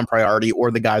number one priority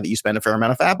or the guy that you spend a fair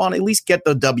amount of fab on, at least get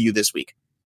the W this week.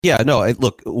 Yeah, no,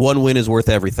 look, one win is worth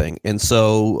everything. And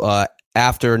so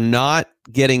after not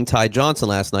getting Ty Johnson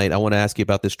last night, I want to ask you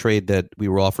about this trade that we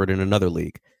were offered in another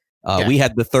league. We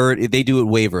had the third, they do it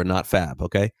waiver, not fab,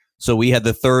 okay? So we had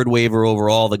the third waiver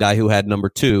overall. The guy who had number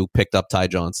 2 picked up Ty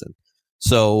Johnson.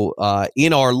 So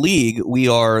in our league, we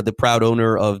are the proud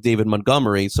owner of David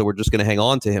Montgomery, so we're just going to hang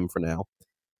on to him for now.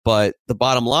 But the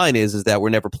bottom line is that we're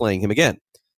never playing him again.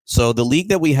 So the league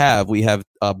that we have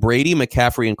Brady,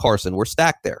 McCaffrey, and Carson. We're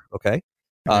stacked there, okay?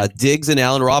 Diggs and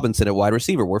Allen Robinson at wide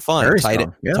receiver. We're fine.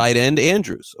 Tight end,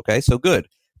 Andrews. Okay, so good.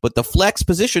 But the flex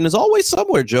position is always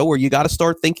somewhere, Joe, where you got to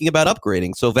start thinking about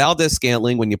upgrading. So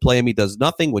Valdez-Scantling, when you play him, he does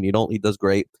nothing. When you don't, he does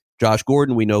great. Josh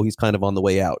Gordon, we know he's kind of on the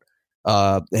way out.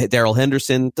 Darrell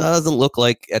Henderson doesn't look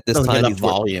like at this time he's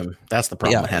volume. That's the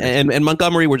problem. Yeah, and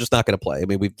Montgomery, we're just not going to play. I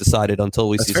mean, we've decided until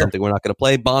we see something, we're not going to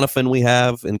play. Bonifan we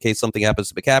have in case something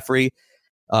happens to McCaffrey.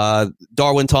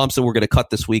 Darwin Thompson, we're going to cut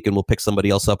this week and we'll pick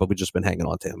somebody else up, but we've just been hanging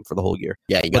on to him for the whole year.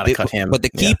 Yeah, you got to cut him. But the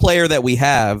key player that we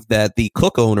have that the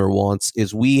Cook owner wants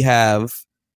is we have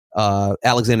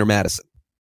Alexander Madison.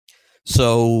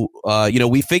 So,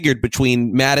 we figured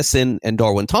between Madison and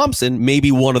Darwin Thompson,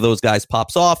 maybe one of those guys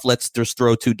pops off. Let's just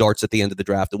throw 2 darts at the end of the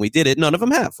draft. And we did it. None of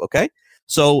them have. Okay.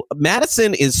 So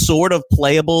Madison is sort of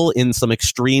playable in some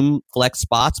extreme flex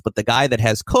spots, but the guy that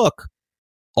has Cook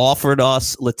offered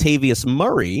us Latavius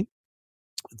Murray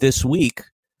this week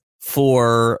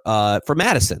for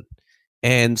Madison.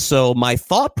 And so my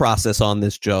thought process on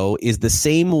this, Joe, is the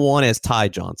same one as Ty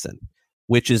Johnson,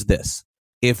 which is this.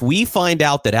 If we find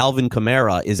out that Alvin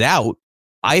Kamara is out,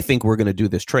 I think we're going to do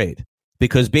this trade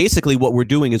because basically what we're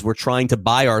doing is we're trying to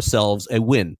buy ourselves a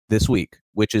win this week,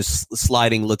 which is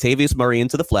sliding Latavius Murray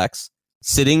into the flex,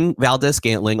 sitting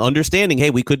Valdez-Scantling, understanding,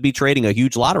 hey, we could be trading a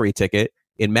huge lottery ticket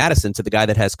in Madison to the guy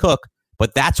that has Cook,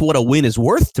 but that's what a win is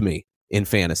worth to me in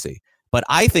fantasy. But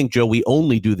I think, Joe, we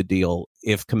only do the deal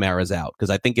if Kamara's out, because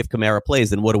I think if Kamara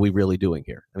plays, then what are we really doing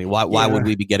here? I mean, why would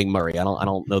we be getting Murray? I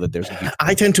don't know that there's a huge...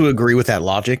 I tend to agree with that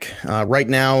logic. Right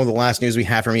now, the last news we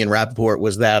have from Ian Rappaport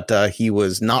was that he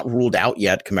was not ruled out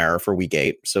yet, Kamara, for week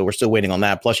 8. So we're still waiting on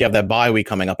that. Plus, you have that bye week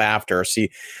coming up after. See,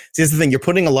 here's the thing. You're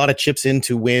putting a lot of chips in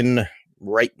to win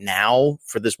right now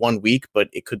for this 1 week, but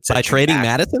it could... By trading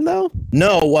Madison, though?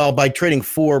 No, well, by trading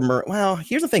for... Well,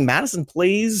 here's the thing. Madison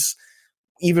plays...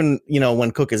 even, when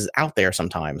Cook is out there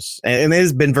sometimes. And it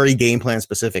has been very game plan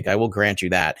specific. I will grant you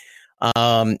that.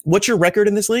 What's your record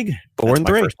in this league?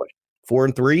 4-3.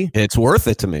 4-3. It's worth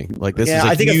it to me. Like this is a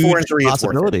I think huge at 4-3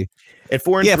 possibility. At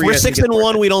 4-3, if we're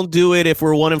 6-1, we don't do it. If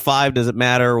we're 1-5, does it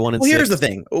matter? 1-6. Well, here's the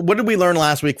thing. What did we learn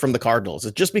last week from the Cardinals?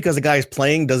 It's just because a guy is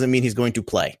playing doesn't mean he's going to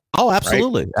play. Oh,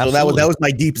 absolutely. Right? So that was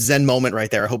my deep Zen moment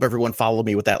right there. I hope everyone followed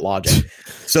me with that logic.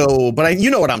 But you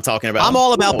know what I'm talking about. I'm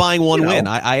all about buying one win.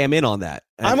 I am in on that.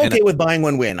 I'm okay with buying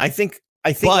one win. I think.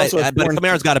 But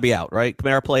Kamara's got to be out, right?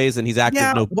 Kamara plays and he's active.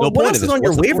 Yeah, no what point else in is this. on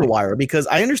your waiver wire? Because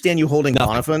I understand you holding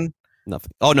Bonifan.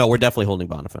 Nothing. Oh no, we're definitely holding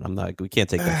Bonifan. We can't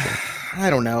take that chance. I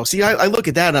don't know. See, I look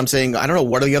at that and I'm saying, I don't know,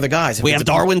 what are the other guys? We have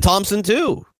Darwin Thompson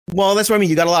too. Well, that's what I mean.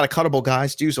 You got a lot of cuttable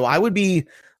guys too. So I would be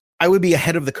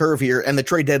ahead of the curve here. And the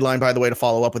trade deadline, by the way, to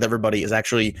follow up with everybody, is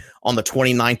actually on the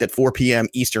 29th at 4 p.m.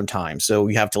 Eastern time. So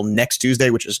you have till next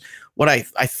Tuesday, which is what I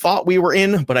thought we were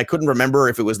in, but I couldn't remember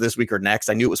if it was this week or next.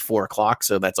 I knew it was 4 o'clock,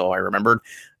 so that's all I remembered.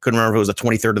 Couldn't remember if it was the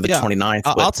 23rd or the 29th.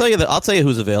 I'll tell you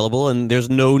who's available, and there's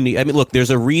no need. I mean, look,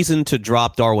 there's a reason to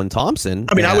drop Darwin Thompson.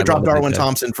 I mean, I would drop Darwin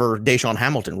Thompson for Deshaun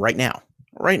Hamilton right now.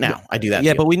 Right now, I do that.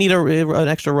 Yeah, but we need an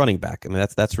extra running back. I mean,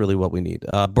 that's really what we need.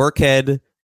 Burkhead,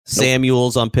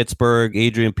 Samuels on Pittsburgh,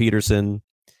 Adrian Peterson,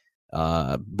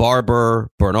 Barber,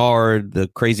 Bernard, the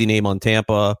crazy name on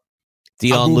Tampa,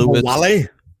 Dion Lewis. Wale?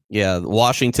 Yeah,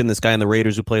 Washington, this guy in the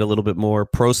Raiders who played a little bit more.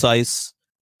 Procise.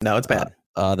 No, it's bad.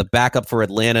 The backup for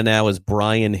Atlanta now is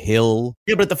Brian Hill.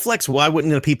 Yeah, but at the flex, why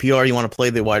wouldn't in a PPR you want to play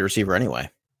the wide receiver anyway?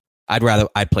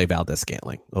 I'd play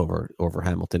Valdez-Scantling over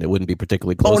Hamilton. It wouldn't be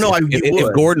particularly close. Oh no,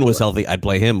 if Gordon was healthy, I'd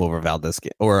play him over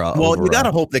Valdez-Scantling. You got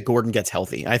to hope that Gordon gets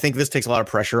healthy. I think this takes a lot of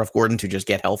pressure off Gordon to just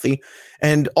get healthy,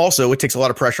 and also it takes a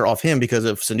lot of pressure off him because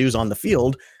if Sanu's on the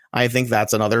field, I think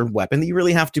that's another weapon that you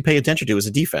really have to pay attention to as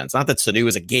a defense. Not that Sanu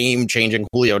is a game-changing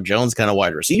Julio Jones kind of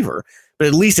wide receiver, but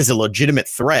at least it's a legitimate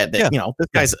threat that this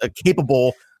guy's a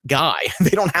capable guy.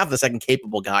 They don't have the second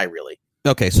capable guy really.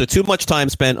 Okay, so too much time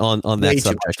spent on that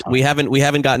subject. We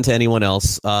haven't gotten to anyone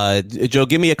else. Joe,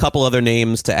 give me a couple other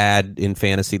names to add in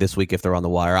fantasy this week if they're on the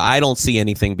wire. I don't see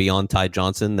anything beyond Ty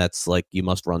Johnson that's like you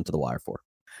must run to the wire for.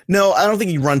 No, I don't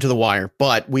think you run to the wire,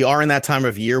 but we are in that time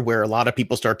of year where a lot of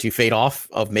people start to fade off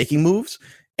of making moves,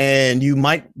 and you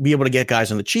might be able to get guys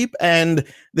on the cheap. And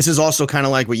this is also kind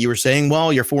of like what you were saying.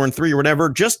 Well, you're 4-3 or whatever.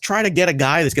 Just try to get a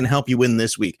guy that's going to help you win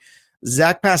this week.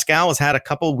 Zach Pascal has had a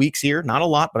couple of weeks here, not a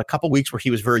lot, but a couple of weeks where he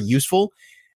was very useful.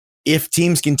 If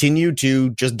teams continue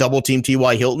to just double team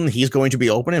T.Y. Hilton, he's going to be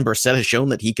open, and Brissett has shown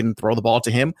that he can throw the ball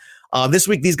to him. This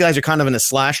week, these guys are kind of in a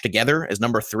slash together as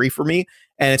number 3 for me,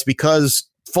 and it's because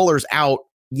Fuller's out.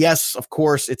 Yes, of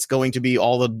course, it's going to be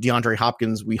all the DeAndre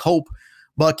Hopkins, we hope,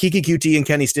 but Kiki QT and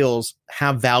Kenny Stills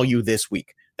have value this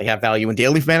week. They have value in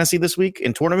daily fantasy this week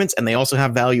in tournaments, and they also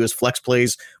have value as flex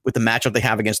plays with the matchup they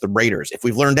have against the Raiders. If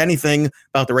we've learned anything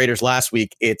about the Raiders last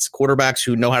week, it's quarterbacks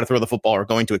who know how to throw the football are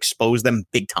going to expose them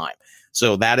big time.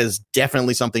 So that is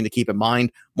definitely something to keep in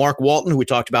mind. Mark Walton, who we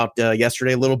talked about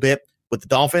yesterday a little bit with the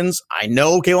Dolphins. I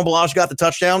know Kalen Ballage got the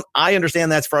touchdown. I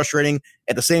understand that's frustrating.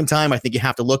 At the same time, I think you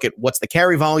have to look at what's the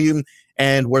carry volume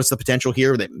and what's the potential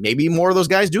here that maybe more of those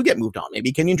guys do get moved on.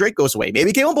 Maybe Kenyon Drake goes away.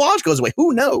 Maybe Kalen Ballage goes away.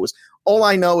 Who knows? All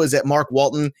I know is that Mark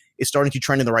Walton is starting to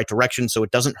trend in the right direction, so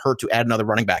it doesn't hurt to add another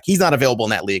running back. He's not available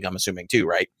in that league, I'm assuming, too,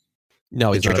 right?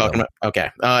 No, he's not talking about. Okay.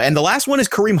 And the last one is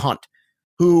Kareem Hunt,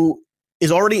 who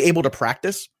is already able to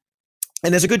practice.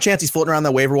 And there's a good chance he's floating around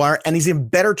that waiver wire, and he's a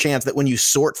better chance that when you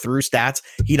sort through stats,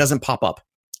 he doesn't pop up.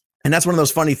 And that's one of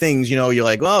those funny things, you're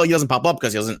like, well, he doesn't pop up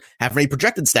because he doesn't have any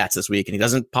projected stats this week. And he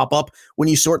doesn't pop up when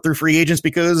you sort through free agents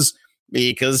because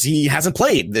he hasn't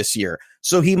played this year.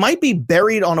 So he might be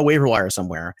buried on a waiver wire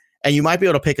somewhere, and you might be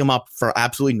able to pick him up for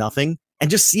absolutely nothing and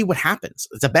just see what happens.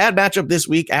 It's a bad matchup this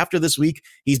week. After this week,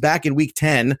 he's back in week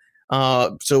 10.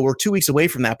 So we're 2 weeks away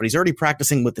from that, but he's already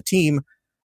practicing with the team.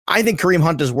 I think Kareem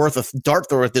Hunt is worth a dart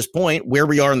throw at this point, where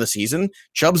we are in the season.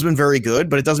 Chubb's been very good,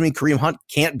 but it doesn't mean Kareem Hunt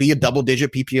can't be a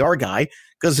double-digit PPR guy,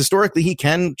 because historically he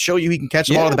can show you he can catch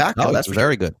the ball in the backfield. That's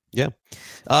very good. Yeah.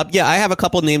 I have a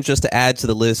couple of names just to add to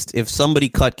the list. If somebody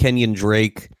cut Kenyon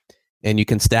Drake and you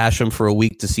can stash him for a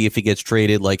week to see if he gets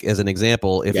traded, like as an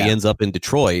example, if he ends up in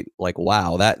Detroit, like,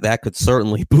 wow, that could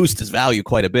certainly boost his value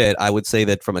quite a bit. I would say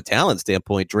that from a talent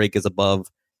standpoint, Drake is above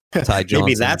Ty Johnson.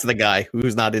 Maybe that's the guy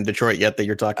who's not in Detroit yet that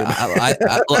you're talking about.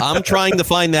 I'm trying to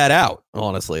find that out,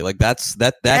 honestly. Like that.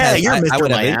 Yeah, you're Mr. I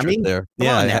would Miami. have interest there.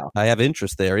 I have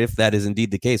interest there. If that is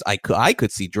indeed the case, I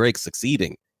could see Drake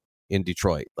succeeding in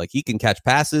Detroit. Like, he can catch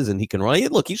passes and he can run.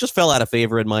 Look, he just fell out of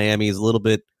favor in Miami. He's a little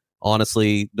bit,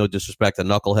 honestly, no disrespect, a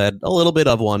knucklehead, a little bit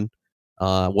of one.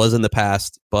 Was in the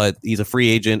past, but he's a free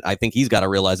agent. I think he's got to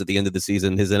realize at the end of the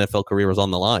season his NFL career is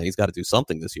on the line. He's got to do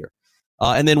something this year.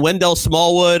 And then Wendell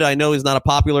Smallwood, I know he's not a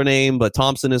popular name, but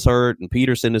Thompson is hurt and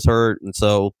Peterson is hurt. And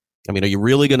so, I mean, are you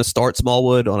really going to start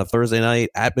Smallwood on a Thursday night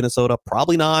at Minnesota?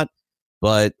 Probably not,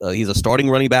 but he's a starting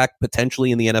running back potentially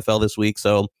in the NFL this week.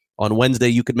 So on Wednesday,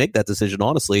 you could make that decision,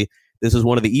 honestly. This is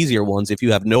one of the easier ones. If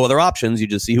you have no other options, you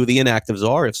just see who the inactives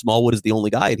are. If Smallwood is the only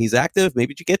guy and he's active,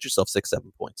 maybe you get yourself 6-7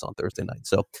 points on Thursday night.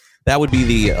 So that would be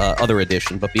the other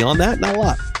addition. But beyond that, not a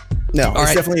lot. No,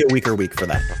 it's definitely a weaker week for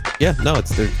that. Yeah, no,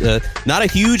 it's not a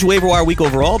huge waiver wire week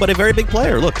overall, but a very big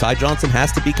player. Look, Ty Johnson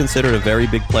has to be considered a very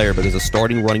big player, but as a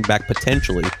starting running back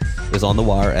potentially is on the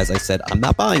wire. As I said, I'm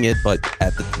not buying it, but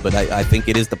I think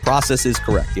it is, the process is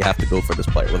correct. You have to go for this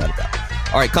player without a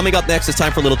doubt. All right, coming up next, it's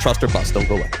time for a little trust or bust. Don't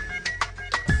go away.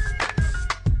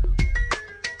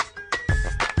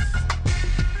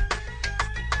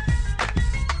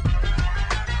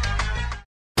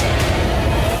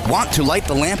 Want to light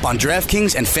the lamp on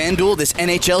DraftKings and FanDuel this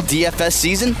NHL DFS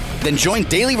season? Then join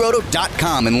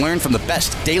DailyRoto.com and learn from the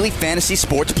best daily fantasy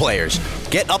sports players.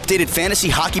 Get updated fantasy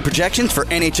hockey projections for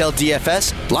NHL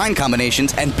DFS, line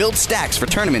combinations, and build stacks for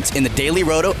tournaments in the Daily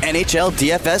Roto NHL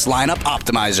DFS Lineup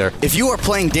Optimizer. If you are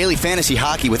playing daily fantasy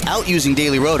hockey without using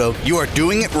Daily Roto, you are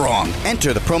doing it wrong.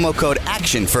 Enter the promo code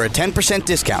ACTION for a 10%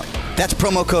 discount. That's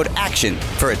promo code ACTION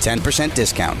for a 10%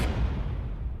 discount.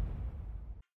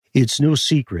 It's no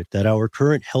secret that our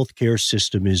current healthcare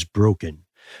system is broken.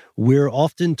 We're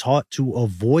often taught to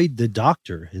avoid the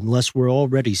doctor unless we're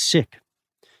already sick.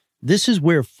 This is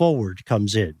where Forward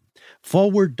comes in.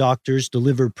 Forward doctors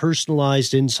deliver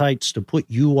personalized insights to put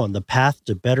you on the path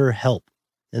to better health.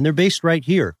 And they're based right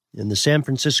here in the San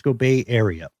Francisco Bay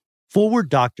Area. Forward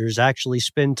doctors actually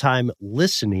spend time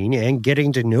listening and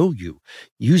getting to know you.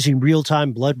 Using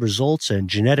real-time blood results and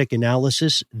genetic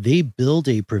analysis, they build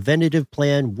a preventative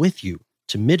plan with you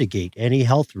to mitigate any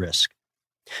health risk.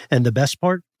 And the best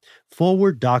part?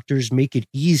 Forward doctors make it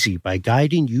easy by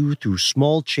guiding you through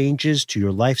small changes to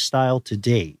your lifestyle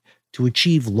today to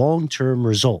achieve long-term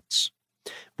results.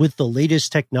 With the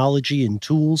latest technology and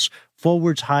tools,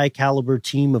 Forward's high-caliber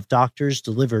team of doctors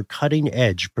deliver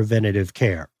cutting-edge preventative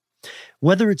care.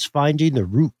 Whether it's finding the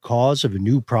root cause of a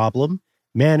new problem,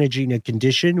 managing a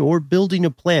condition, or building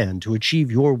a plan to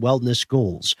achieve your wellness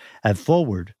goals, at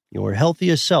Forward, your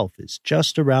healthiest self is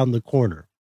just around the corner.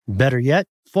 Better yet,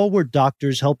 Forward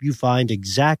doctors help you find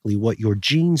exactly what your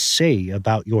genes say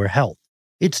about your health.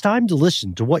 It's time to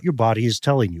listen to what your body is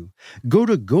telling you. Go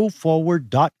to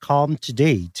GoForward.com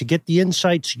today to get the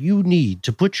insights you need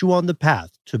to put you on the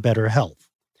path to better health.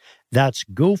 That's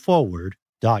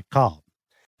GoForward.com.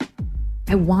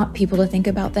 I want people to think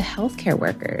about the healthcare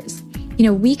workers. You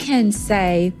know, we can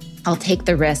say, I'll take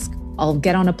the risk. I'll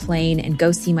get on a plane and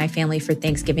go see my family for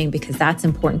Thanksgiving because that's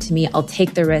important to me. I'll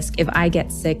take the risk. If I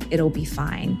get sick, it'll be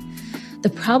fine. The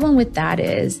problem with that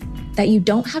is that you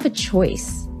don't have a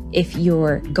choice if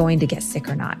you're going to get sick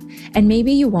or not. And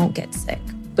maybe you won't get sick,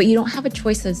 but you don't have a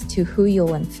choice as to who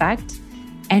you'll infect.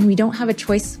 And we don't have a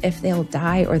choice if they'll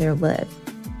die or they'll live.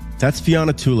 That's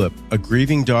Fiona Tulip, a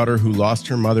grieving daughter who lost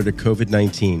her mother to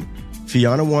COVID-19.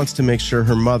 Fiona wants to make sure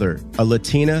her mother, a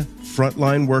Latina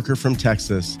frontline worker from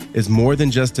Texas, is more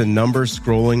than just a number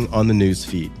scrolling on the news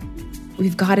feed.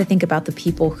 We've got to think about the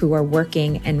people who are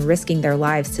working and risking their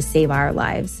lives to save our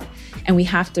lives. And we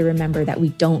have to remember that we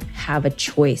don't have a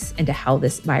choice into how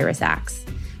this virus acts.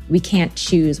 We can't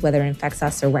choose whether it infects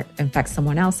us or infects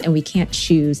someone else, and we can't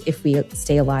choose if we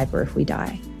stay alive or if we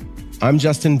die. I'm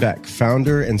Justin Beck,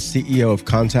 founder and CEO of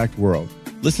Contact World.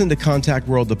 Listen to Contact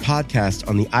World, the podcast,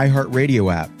 on the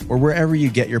iHeartRadio app or wherever you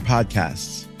get your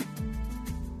podcasts.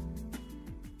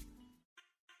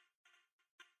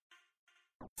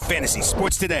 Fantasy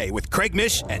Sports Today with Craig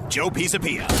Mish and Joe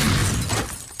Pisapia.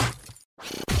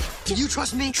 Do you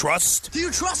trust me? Trust. Do you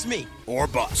trust me? Or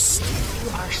bust. You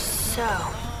are so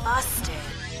busted.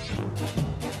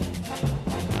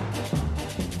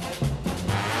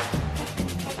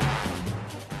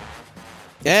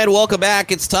 And welcome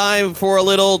back. It's time for a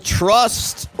little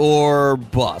trust or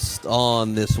bust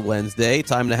on this Wednesday.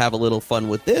 Time to have a little fun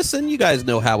with this, and you guys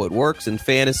know how it works in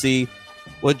fantasy.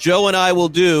 What Joe and I will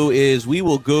do is we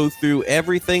will go through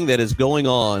everything that is going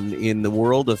on in the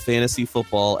world of fantasy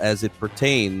football as it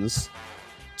pertains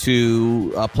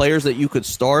to players that you could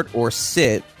start or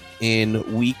sit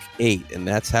in Week 8, and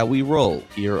that's how we roll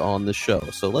here on the show.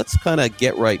 So let's kind of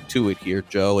get right to it here,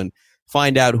 Joe, and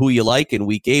find out who you like in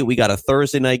Week 8. We got a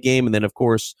Thursday night game, and then, of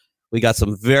course, we got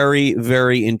some very,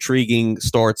 very intriguing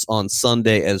starts on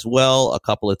Sunday as well. A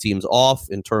couple of teams off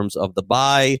in terms of the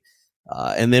bye.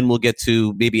 And then we'll get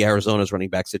to maybe Arizona's running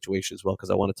back situation as well, because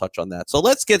I want to touch on that. So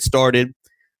let's get started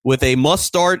with a must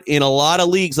start in a lot of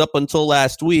leagues up until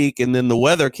last week. And then the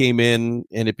weather came in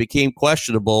and it became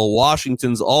questionable.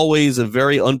 Washington's always a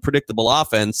very unpredictable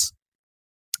offense.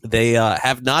 They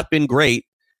have not been great.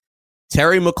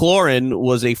 Terry McLaurin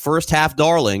was a first half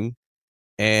darling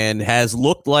and has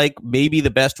looked like maybe the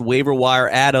best waiver wire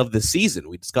ad of the season.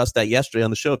 We discussed that yesterday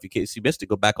on the show. If in case you missed it,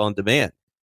 go back on demand.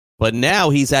 But now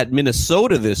he's at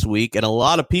Minnesota this week, and a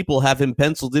lot of people have him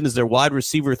penciled in as their wide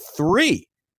receiver 3.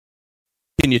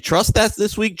 Can you trust that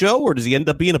this week, Joe, or does he end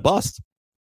up being a bust?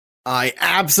 I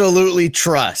absolutely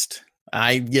trust.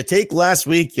 You take last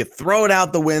week, you throw it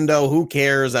out the window. Who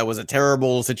cares? That was a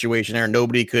terrible situation there.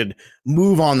 Nobody could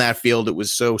move on that field. It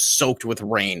was so soaked with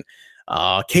rain.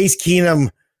 Case Keenum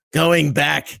going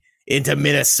back into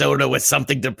Minnesota with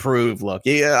something to prove. Look,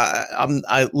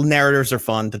 narratives are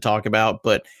fun to talk about,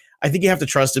 but I think you have to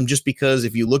trust him just because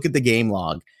if you look at the game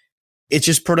log, it's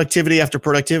just productivity after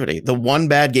productivity. The one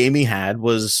bad game he had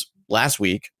was last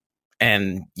week,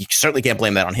 and you certainly can't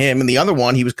blame that on him. And the other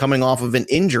one, he was coming off of an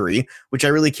injury, which I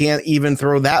really can't even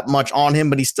throw that much on him,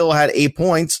 but he still had 8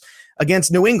 points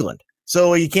against New England.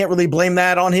 So you can't really blame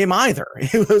that on him either.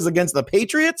 It was against the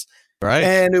Patriots, right?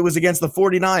 And it was against the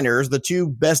 49ers, the two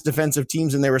best defensive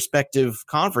teams in their respective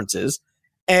conferences.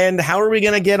 And how are we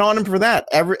going to get on him for that?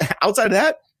 Outside of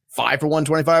that, 5 for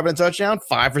 125 and a touchdown,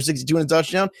 5 for 62 and a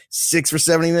touchdown, 6 for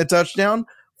 70 and a touchdown,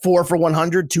 4 for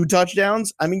 100, 2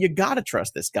 touchdowns. I mean, you got to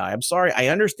trust this guy. I'm sorry. I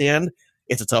understand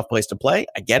it's a tough place to play.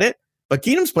 I get it. But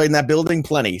Keenum's played in that building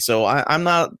plenty, so I'm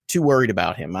not too worried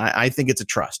about him. I think it's a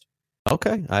trust.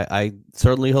 Okay. I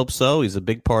certainly hope so. He's a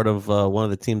big part of one of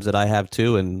the teams that I have,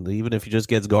 too. And even if he just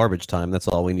gets garbage time, that's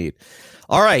all we need.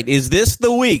 All right. Is this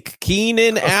the week?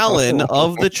 Keenan Allen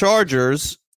of the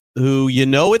Chargers, who you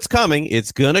know it's coming.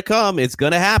 It's going to come. It's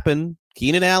going to happen.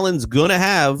 Keenan Allen's going to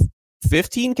have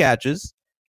 15 catches,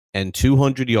 and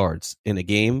 200 yards in a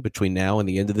game between now and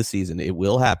the end of the season. It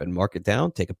will happen. Mark it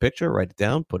down, take a picture, write it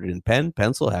down, put it in pen,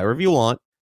 pencil, however you want.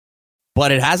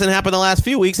 But it hasn't happened the last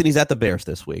few weeks, and he's at the Bears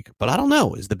this week. But I don't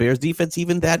know. Is the Bears defense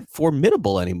even that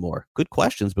formidable anymore? Good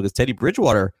questions, because Teddy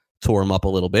Bridgewater tore him up a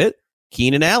little bit.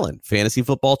 Keenan Allen, fantasy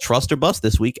football trust or bust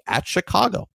this week at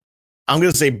Chicago. I'm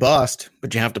going to say bust,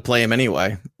 but you have to play him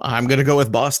anyway. I'm going to go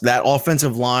with bust. That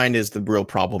offensive line is the real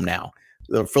problem now.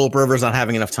 Phillip Rivers not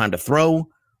having enough time to throw,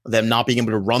 them not being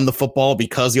able to run the football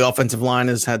because the offensive line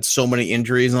has had so many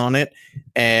injuries on it,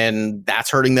 and that's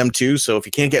hurting them too. So if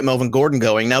you can't get Melvin Gordon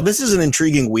going, now this is an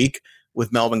intriguing week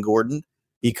with Melvin Gordon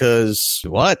because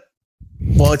what?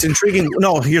 Well, it's intriguing.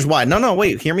 No, here's why. No,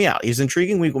 wait, hear me out. He's an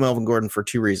intriguing week with Melvin Gordon for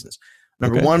two reasons.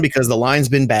 Number one, because the line's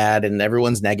been bad and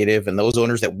everyone's negative, and those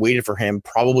owners that waited for him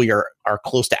probably are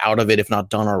close to out of it, if not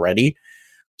done already.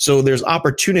 So there's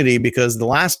opportunity because the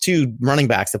last two running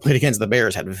backs that played against the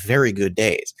Bears had very good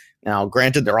days. Now,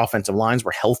 granted, their offensive lines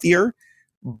were healthier,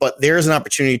 but there's an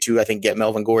opportunity to, I think, get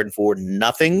Melvin Gordon for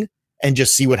nothing and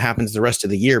just see what happens the rest of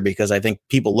the year, because I think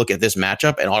people look at this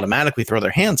matchup and automatically throw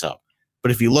their hands up.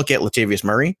 But if you look at Latavius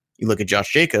Murray, you look at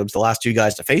Josh Jacobs, the last two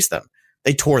guys to face them,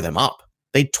 they tore them up.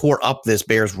 They tore up this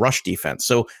Bears rush defense.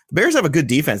 So the Bears have a good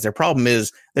defense. Their problem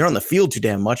is they're on the field too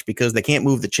damn much because they can't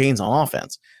move the chains on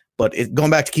offense. But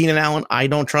going back to Keenan Allen, I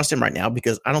don't trust him right now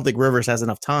because I don't think Rivers has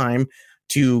enough time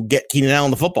to get Keenan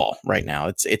Allen the football right now.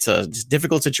 It's a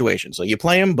difficult situation. So you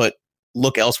play him, but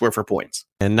look elsewhere for points.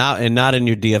 And not in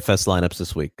your DFS lineups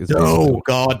this week. No,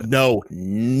 God, no.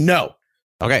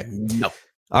 Okay. No.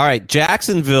 All right.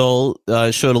 Jacksonville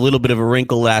showed a little bit of a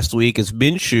wrinkle last week as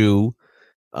Minshew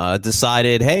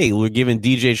decided, hey, we're giving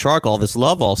DJ Chark all this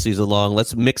love all season long.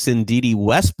 Let's mix in Dede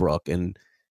Westbrook. And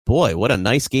boy, what a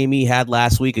nice game he had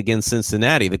last week against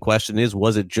Cincinnati. The question is,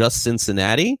 was it just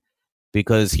Cincinnati?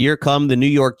 Because here come the New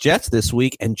York Jets this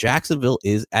week, and Jacksonville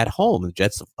is at home. The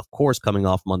Jets, of course, coming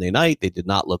off Monday night. They did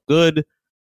not look good.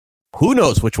 Who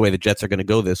knows which way the Jets are going to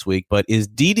go this week, but is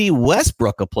Dede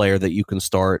Westbrook a player that you can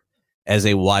start as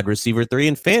a wide receiver 3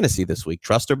 in fantasy this week?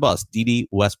 Trust or bust, Dede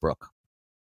Westbrook?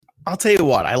 I'll tell you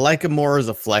what, I like him more as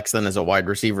a flex than as a wide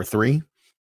receiver 3.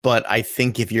 But I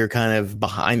think if you're kind of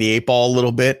behind the 8 ball a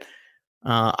little bit,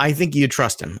 I think you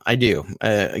trust him. I do.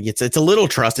 It's a little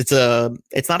trust. It's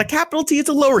not a capital T. It's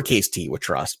a lowercase t with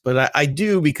trust. But I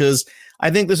do, because I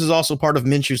think this is also part of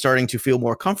Minshew starting to feel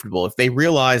more comfortable. If they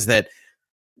realize that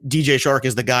DJ Chark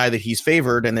is the guy that he's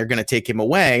favored and they're going to take him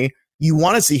away, you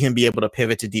want to see him be able to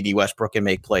pivot to Dede Westbrook and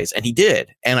make plays. And he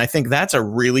did. And I think that's a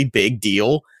really big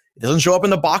deal. It doesn't show up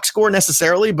in the box score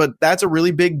necessarily, but that's a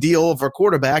really big deal for a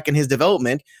quarterback and his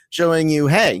development, showing you,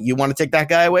 hey, you want to take that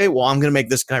guy away? Well, I'm going to make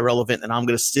this guy relevant, and I'm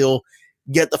going to still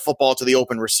get the football to the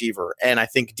open receiver. And I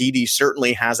think Dede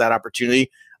certainly has that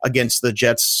opportunity against the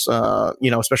Jets,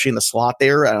 especially in the slot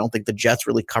there. I don't think the Jets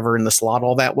really cover in the slot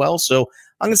all that well. So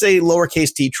I'm going to say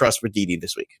lowercase t trust for Dede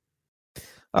this week.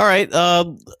 All right.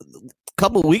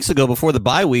 Couple of weeks ago before the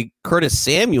bye week, Curtis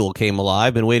Samuel came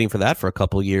alive. Been waiting for that for a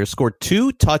couple of years. Scored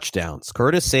 2 touchdowns.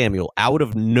 Curtis Samuel out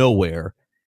of nowhere.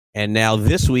 And now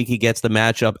this week he gets the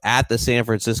matchup at the San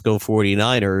Francisco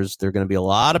 49ers. There are going to be a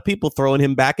lot of people throwing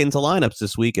him back into lineups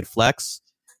this week at flex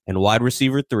and wide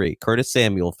receiver 3. Curtis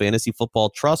Samuel, fantasy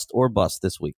football trust or bust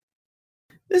this week?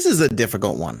 This is a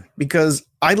difficult one because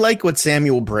I like what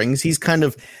Samuel brings. He's kind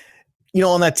of,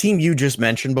 on that team you just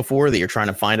mentioned before that you're trying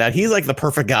to find out, he's like the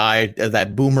perfect guy,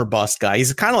 that boomer bust guy.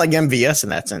 He's kind of like MVS in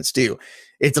that sense too.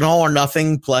 It's an all or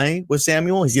nothing play with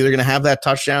Samuel. He's either going to have that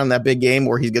touchdown in that big game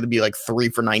or he's going to be like 3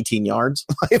 for 19 yards.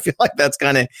 I feel like that's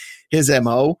kind of his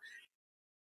MO.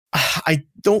 I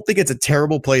don't think it's a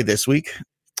terrible play this week.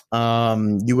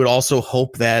 You would also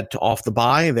hope that off the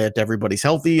bye that everybody's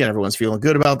healthy and everyone's feeling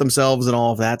good about themselves and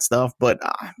all of that stuff. But,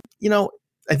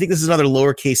 I think this is another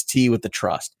lowercase t with the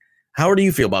trust. How do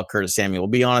you feel about Curtis Samuel?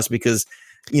 Be honest, because,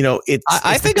 it's.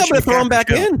 I think I'm going to throw him back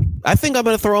in. I think I'm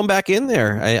going to throw him back in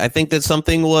there. I think that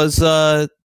something was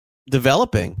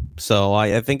developing. So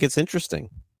I think it's interesting.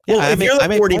 Well, if you're the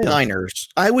 49ers,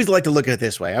 I always like to look at it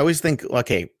this way. I always think,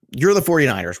 okay, you're the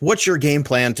 49ers. What's your game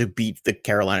plan to beat the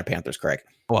Carolina Panthers, Craig?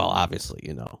 Well,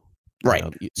 obviously, Right.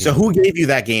 So who gave you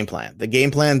that game plan? The game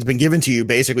plan's been given to you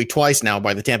basically twice now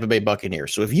by the Tampa Bay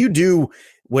Buccaneers. So if you do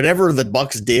whatever the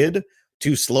Bucs did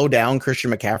to slow down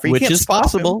Christian McCaffrey, which is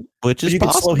possible, you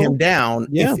can slow him down.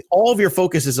 Yeah. If all of your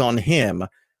focus is on him,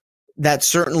 that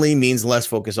certainly means less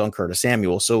focus on Curtis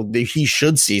Samuel. So he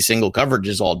should see single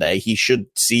coverages all day. He should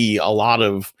see a lot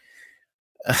of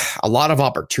a lot of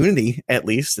opportunity, at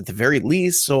the very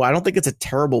least. So I don't think it's a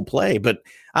terrible play. But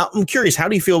I'm curious, how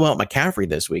do you feel about McCaffrey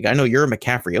this week? I know you're a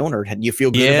McCaffrey owner. Do you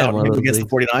feel good about him against the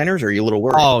 49ers, or are you a little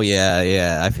worried? Oh,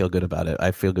 yeah. I feel good about it.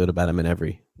 I feel good about him in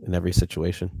every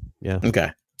situation. Yeah.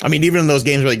 Okay. I mean, even in those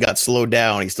games where he got slowed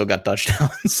down, he still got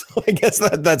touchdowns. So I guess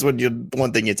that's what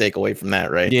one thing you take away from that,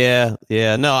 right? Yeah.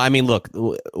 No, I mean, look,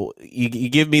 you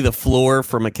give me the floor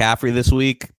for McCaffrey this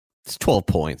week. It's 12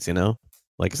 points,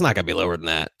 Like, it's not going to be lower than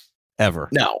that ever.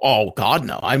 No. Oh, God,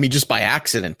 no. I mean, just by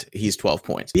accident, he's 12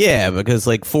 points. Yeah, because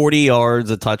 40 yards,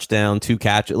 a touchdown, 2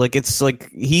 catches. It's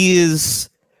he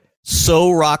is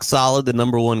so rock solid, the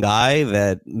number one guy,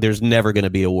 that there's never going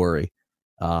to be a worry.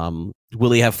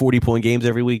 Will he have 40-point games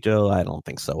every week, Joe? I don't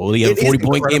think so. Will he have a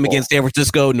 40-point game against San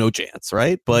Francisco? No chance,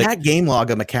 right? But that game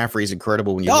log of McCaffrey is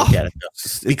incredible when you look at it.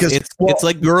 Because it's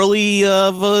like Gurley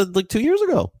of 2 years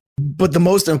ago. But the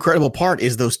most incredible part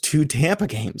is those 2 Tampa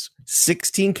games.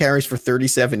 16 carries for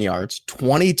 37 yards,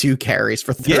 22 carries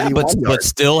for 31 yards. But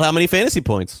still, how many fantasy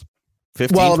points?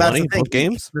 15, 20 both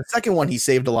games? The second one, he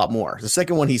saved a lot more. The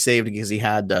second one, he saved because he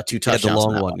had 2 touchdowns. He had the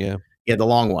long one, yeah. He had the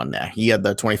long one there. He had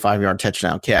the 25-yard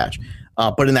touchdown catch.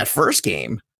 But in that first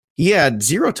game, he had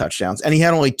 0 touchdowns, and he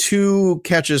had only 2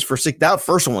 catches for 6. That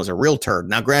first one was a real turd.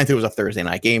 Now, granted, it was a Thursday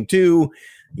night game, too.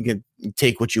 You can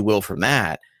take what you will from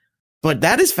that. But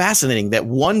that is fascinating that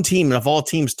one team, and of all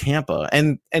teams, Tampa,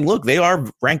 and look, they are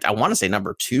ranked, I want to say,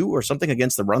 number 2 or something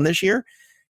against the run this year.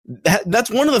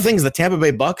 That's one of the things the Tampa Bay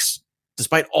Bucks,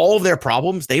 despite all of their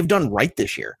problems, they've done right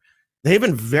this year. They've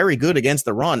been very good against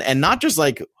the run, and not just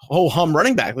ho-hum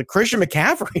running back, like Christian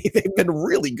McCaffrey. They've been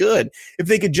really good. If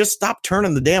they could just stop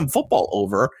turning the damn football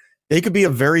over, they could be a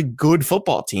very good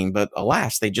football team, but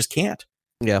alas, they just can't.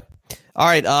 Yeah. All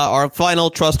right, our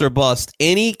final trust or bust.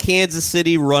 Any Kansas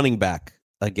City running back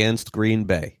against Green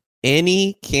Bay.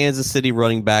 Any Kansas City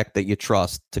running back that you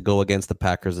trust to go against the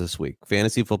Packers this week.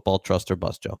 Fantasy football, trust or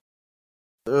bust, Joe?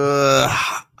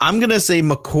 I'm going to say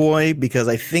McCoy, because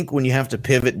I think when you have to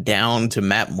pivot down to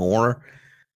Matt Moore,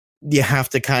 you have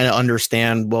to kind of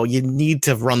understand, well, you need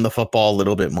to run the football a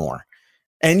little bit more.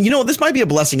 And, this might be a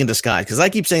blessing in disguise, because I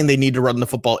keep saying they need to run the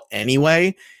football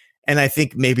anyway. And I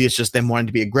think maybe it's just them wanting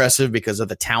to be aggressive because of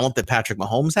the talent that Patrick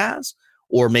Mahomes has,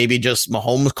 or maybe just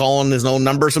Mahomes calling his own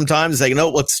number sometimes, saying,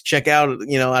 let's check out,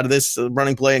 out of this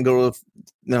running play and go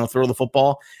to, throw the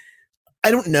football. I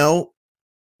don't know,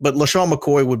 but LaShawn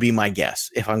McCoy would be my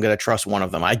guess if I'm going to trust one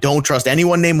of them. I don't trust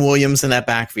anyone named Williams in that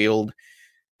backfield.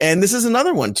 And this is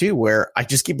another one too, where I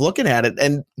just keep looking at it.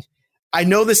 And I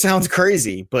know this sounds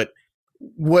crazy, but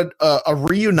would a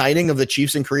reuniting of the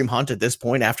Chiefs and Kareem Hunt at this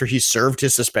point, after he served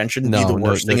his suspension, be the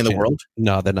worst thing in the world?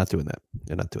 No, they're not doing that.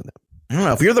 They're not doing that. I don't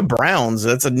know. If you're the Browns,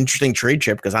 that's an interesting trade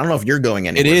chip, because I don't know if you're going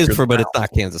anywhere. It is, but it's not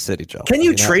Kansas City, Joe. Can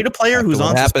you trade a player who's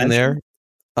on suspension? There?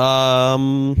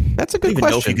 That's a good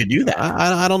question. Know if you could do that.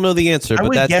 I don't know the answer,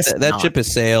 but that ship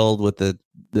has sailed with the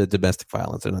domestic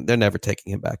violence, and they're never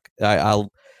taking him back.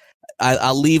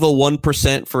 I'll leave a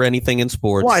 1% for anything in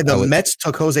sports. Why? The Mets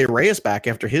took Jose Reyes back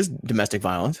after his domestic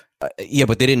violence. Yeah,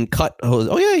 but they didn't cut Jose.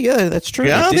 Oh, yeah, that's true.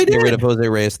 Yeah, they did get rid of Jose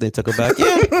Reyes. They took him back.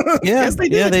 Yeah, yes, they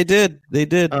did. Yeah, they did. They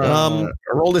did.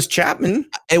 Aroldis Chapman.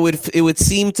 It would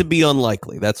seem to be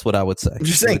unlikely. That's what I would say. I'm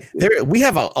just saying, we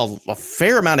have a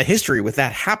fair amount of history with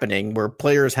that happening, where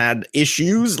players had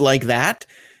issues like that,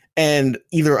 and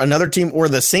either another team or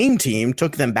the same team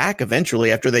took them back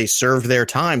eventually after they served their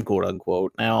time, quote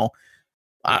unquote. Now,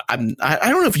 I don't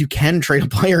know if you can trade a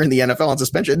player in the NFL on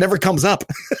suspension. It never comes up.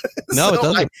 No, it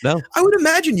doesn't. No, I would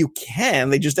imagine you can.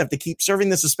 They just have to keep serving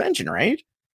the suspension, right?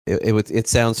 It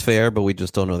sounds fair, but we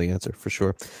just don't know the answer for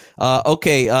sure.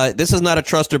 Okay, this is not a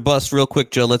trust or bust. Real quick,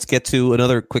 Joe, let's get to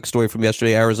another quick story from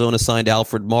yesterday. Arizona signed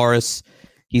Alfred Morris.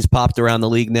 He's popped around the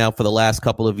league now for the last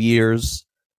couple of years.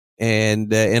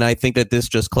 And I think that this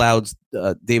just clouds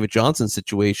David Johnson's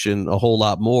situation a whole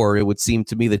lot more. It would seem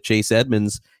to me that Chase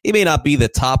Edmonds, he may not be the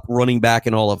top running back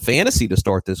in all of fantasy to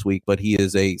start this week, but he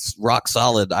is a rock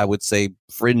solid, I would say,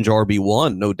 fringe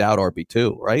RB1, no doubt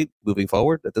RB2, right? Moving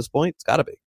forward at this point, it's got to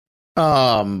be.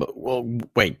 Well,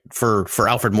 wait, for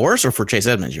Alfred Morris or for Chase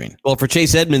Edmonds, you mean? Well, for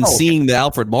Chase Edmonds, seeing the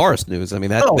Alfred Morris news, I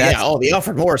mean, that's the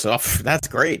Alfred Morris, that's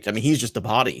great. I mean, he's just a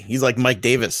body. He's like Mike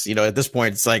Davis, at this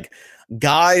point. It's like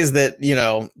guys that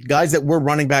were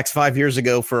running backs 5 years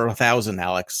ago for 1,000,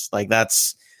 Alex. Like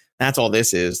that's all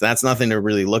this is. That's nothing to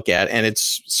really look at, and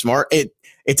it's smart. It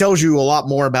tells you a lot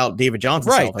more about David Johnson,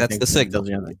 right? That's the signal.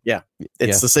 Yeah,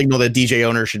 it's the signal that DJ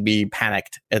owners should be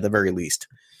panicked at the very least.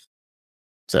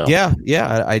 So yeah,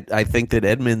 I think that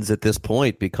Edmonds at this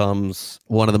point becomes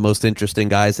one of the most interesting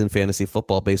guys in fantasy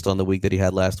football based on the week that he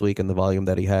had last week and the volume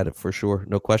that he had, for sure.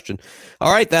 No question.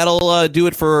 All right, that'll do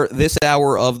it for this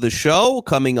hour of the show.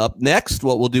 Coming up next,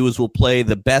 what we'll do is we'll play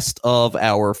the best of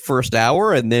our first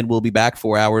hour, and then we'll be back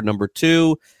for hour number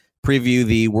 2, preview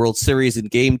the World Series in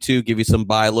Game 2, give you some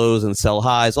buy lows and sell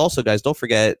highs. Also, guys, don't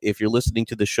forget, if you're listening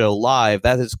to the show live,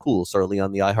 that is cool, certainly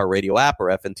on the iHeartRadio app or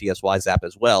FNTSY's app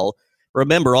as well.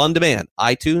 Remember, on demand,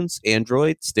 iTunes,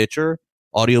 Android, Stitcher,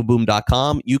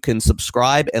 audioboom.com. You can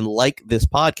subscribe and like this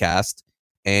podcast,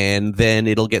 and then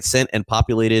it'll get sent and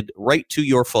populated right to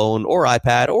your phone or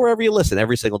iPad or wherever you listen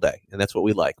every single day. And that's what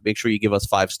we like. Make sure you give us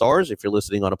 5 stars if you're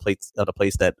listening on a place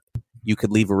that you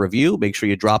could leave a review. Make sure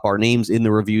you drop our names in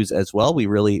the reviews as well. We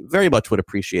really very much would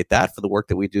appreciate that for the work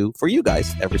that we do for you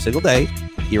guys every single day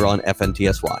here on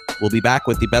FNTSY. We'll be back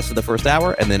with the best of the first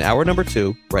hour and then hour number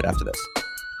 2 right after this.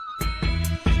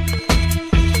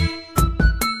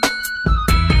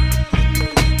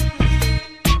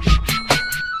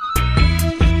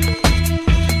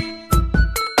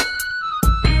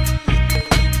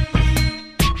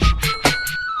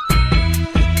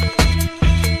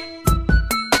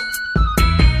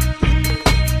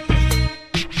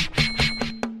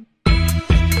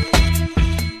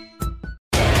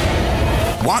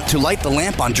 Want to light the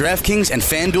lamp on DraftKings and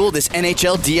FanDuel this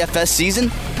NHL DFS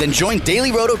season? Then join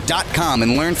DailyRoto.com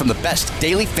and learn from the best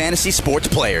daily fantasy sports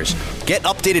players. Get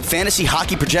updated fantasy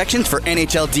hockey projections for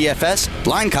NHL DFS,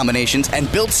 line combinations,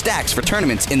 and build stacks for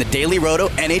tournaments in the Daily Roto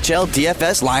NHL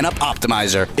DFS Lineup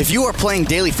Optimizer. If you are playing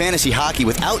daily fantasy hockey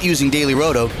without using Daily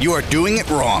Roto, you are doing it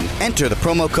wrong. Enter the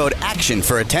promo code ACTION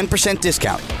for a 10%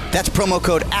 discount. That's promo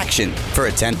code ACTION for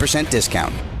a 10%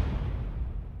 discount.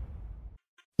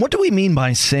 What do we mean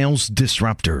by sales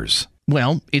disruptors?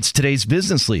 Well, it's today's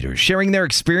business leaders sharing their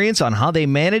experience on how they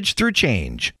manage through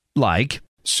change. Like,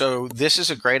 so this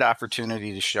is a great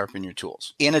opportunity to sharpen your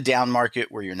tools. In a down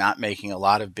market where you're not making a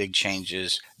lot of big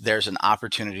changes, there's an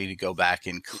opportunity to go back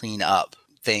and clean up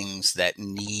things that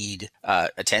need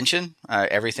attention.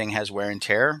 Everything has wear and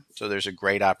tear, so there's a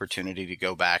great opportunity to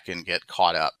go back and get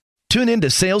caught up. Tune in to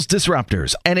Sales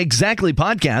Disruptors, an Exactly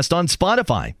podcast on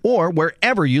Spotify or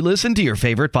wherever you listen to your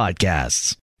favorite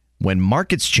podcasts. When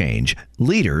markets change,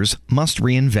 leaders must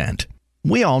reinvent.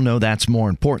 We all know that's more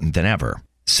important than ever.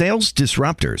 Sales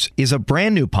Disruptors is a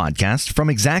brand new podcast from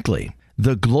Exactly,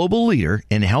 the global leader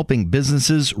in helping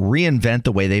businesses reinvent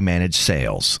the way they manage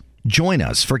sales. Join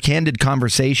us for candid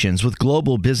conversations with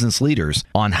global business leaders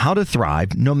on how to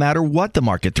thrive no matter what the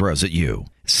market throws at you.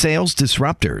 Sales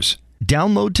Disruptors.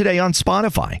 Download today on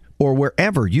Spotify or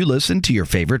wherever you listen to your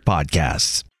favorite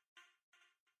podcasts.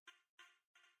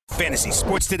 Fantasy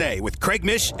Sports Today with Craig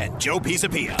Mish and Joe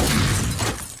Pisapia.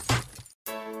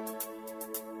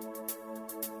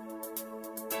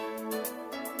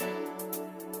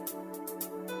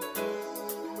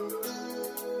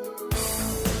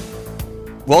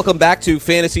 Welcome back to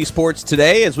Fantasy Sports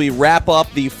Today. As we wrap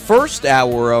up the first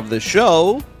hour of the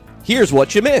show, here's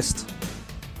what you missed.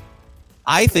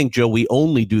 I think, Joe, we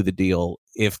only do the deal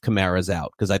if Kamara's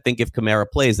out, because I think if Kamara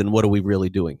plays, then what are we really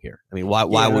doing here? I mean,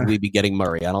 why would we be getting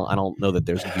Murray? I don't know that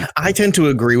there's a huge. I tend to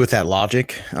agree with that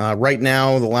logic. Right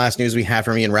now, the last news we have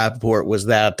from Ian Rappaport was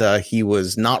that he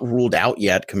was not ruled out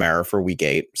yet, Kamara, for week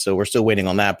 8. So we're still waiting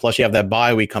on that. Plus, you have that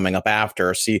bye week coming up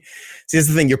after. See, this is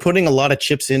the thing. You're putting a lot of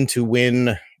chips in to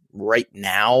win right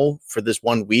now for this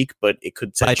 1 week, but it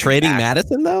could by trading back.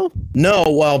 Madison though? No,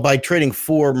 well, by trading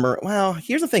for well,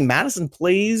 here's the thing. Madison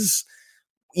plays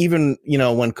even,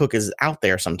 when Cook is out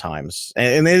there sometimes,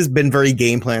 and it has been very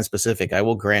game plan specific. I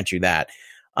will grant you that.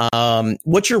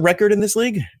 What's your record in this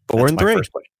league? 4-3.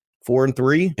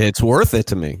 4-3. It's worth it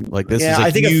to me. Like this is a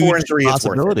I think at 4-3 possibility.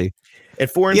 It's worth it.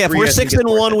 At 4-3, if we're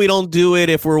 6-1, we don't do it.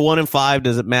 If we're 1-5,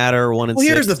 does it matter? 1-6. Well,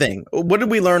 here's the thing. What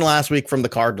did we learn last week from the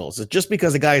Cardinals? Just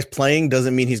because a guy is playing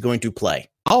doesn't mean he's going to play.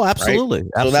 Oh, absolutely.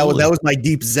 Right? So that was my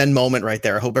deep Zen moment right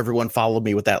there. I hope everyone followed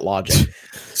me with that logic.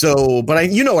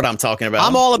 But you know what I'm talking about.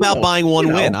 I'm all about buying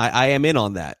one win. I am in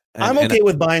on that. I'm okay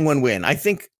with buying one win. I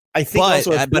think but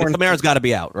Kamara's got to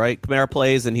be out, right? Kamara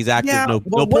plays and he's active. Yeah, no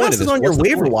what point else is on your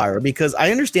waiver wire? Because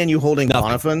I understand you holding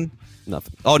Bonifant.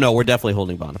 Nothing. Oh no, we're definitely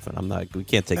holding Bonifant. We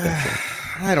can't take that chance.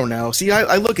 I don't know. See,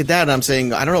 I look at that and I'm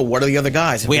saying, I don't know, what are the other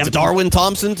guys? We have Darwin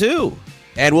Thompson too.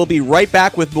 And we'll be right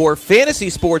back with more Fantasy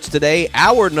Sports Today,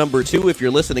 hour number 2 if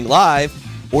you're listening live,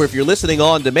 or if you're listening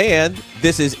on demand.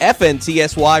 This is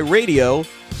FNTSY Radio.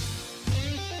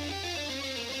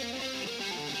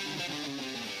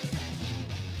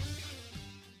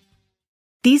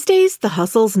 These days, the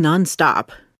hustle's nonstop.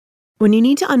 When you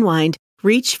need to unwind,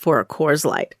 reach for a Coors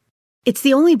Light. It's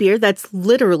the only beer that's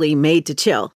literally made to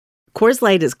chill. Coors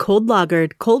Light is cold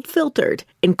lagered, cold filtered,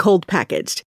 and cold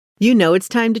packaged. You know it's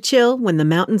time to chill when the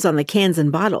mountains on the cans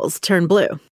and bottles turn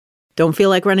blue. Don't feel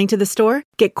like running to the store?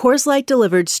 Get Coors Light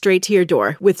delivered straight to your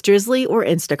door with Drizzly or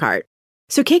Instacart.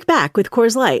 So kick back with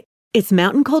Coors Light. It's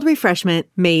mountain cold refreshment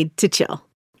made to chill.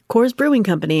 Coors Brewing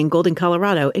Company in Golden,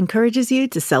 Colorado encourages you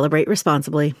to celebrate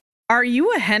responsibly. Are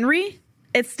you a Henry?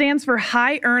 It stands for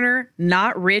High Earner,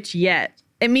 Not Rich Yet.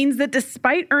 It means that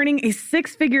despite earning a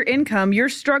six-figure income, you're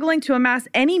struggling to amass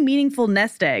any meaningful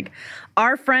nest egg.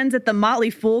 Our friends at The Motley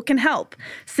Fool can help.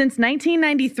 Since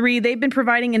 1993, they've been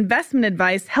providing investment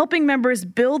advice, helping members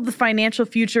build the financial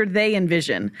future they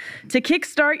envision. To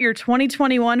kickstart your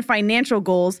 2021 financial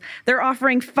goals, they're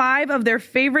offering 5 of their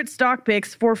favorite stock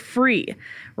picks for free.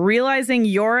 Realizing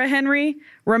you're a Henry?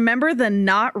 Remember the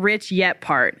not rich yet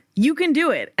part. You can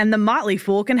do it, and The Motley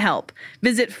Fool can help.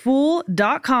 Visit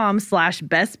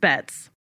fool.com/bestbets.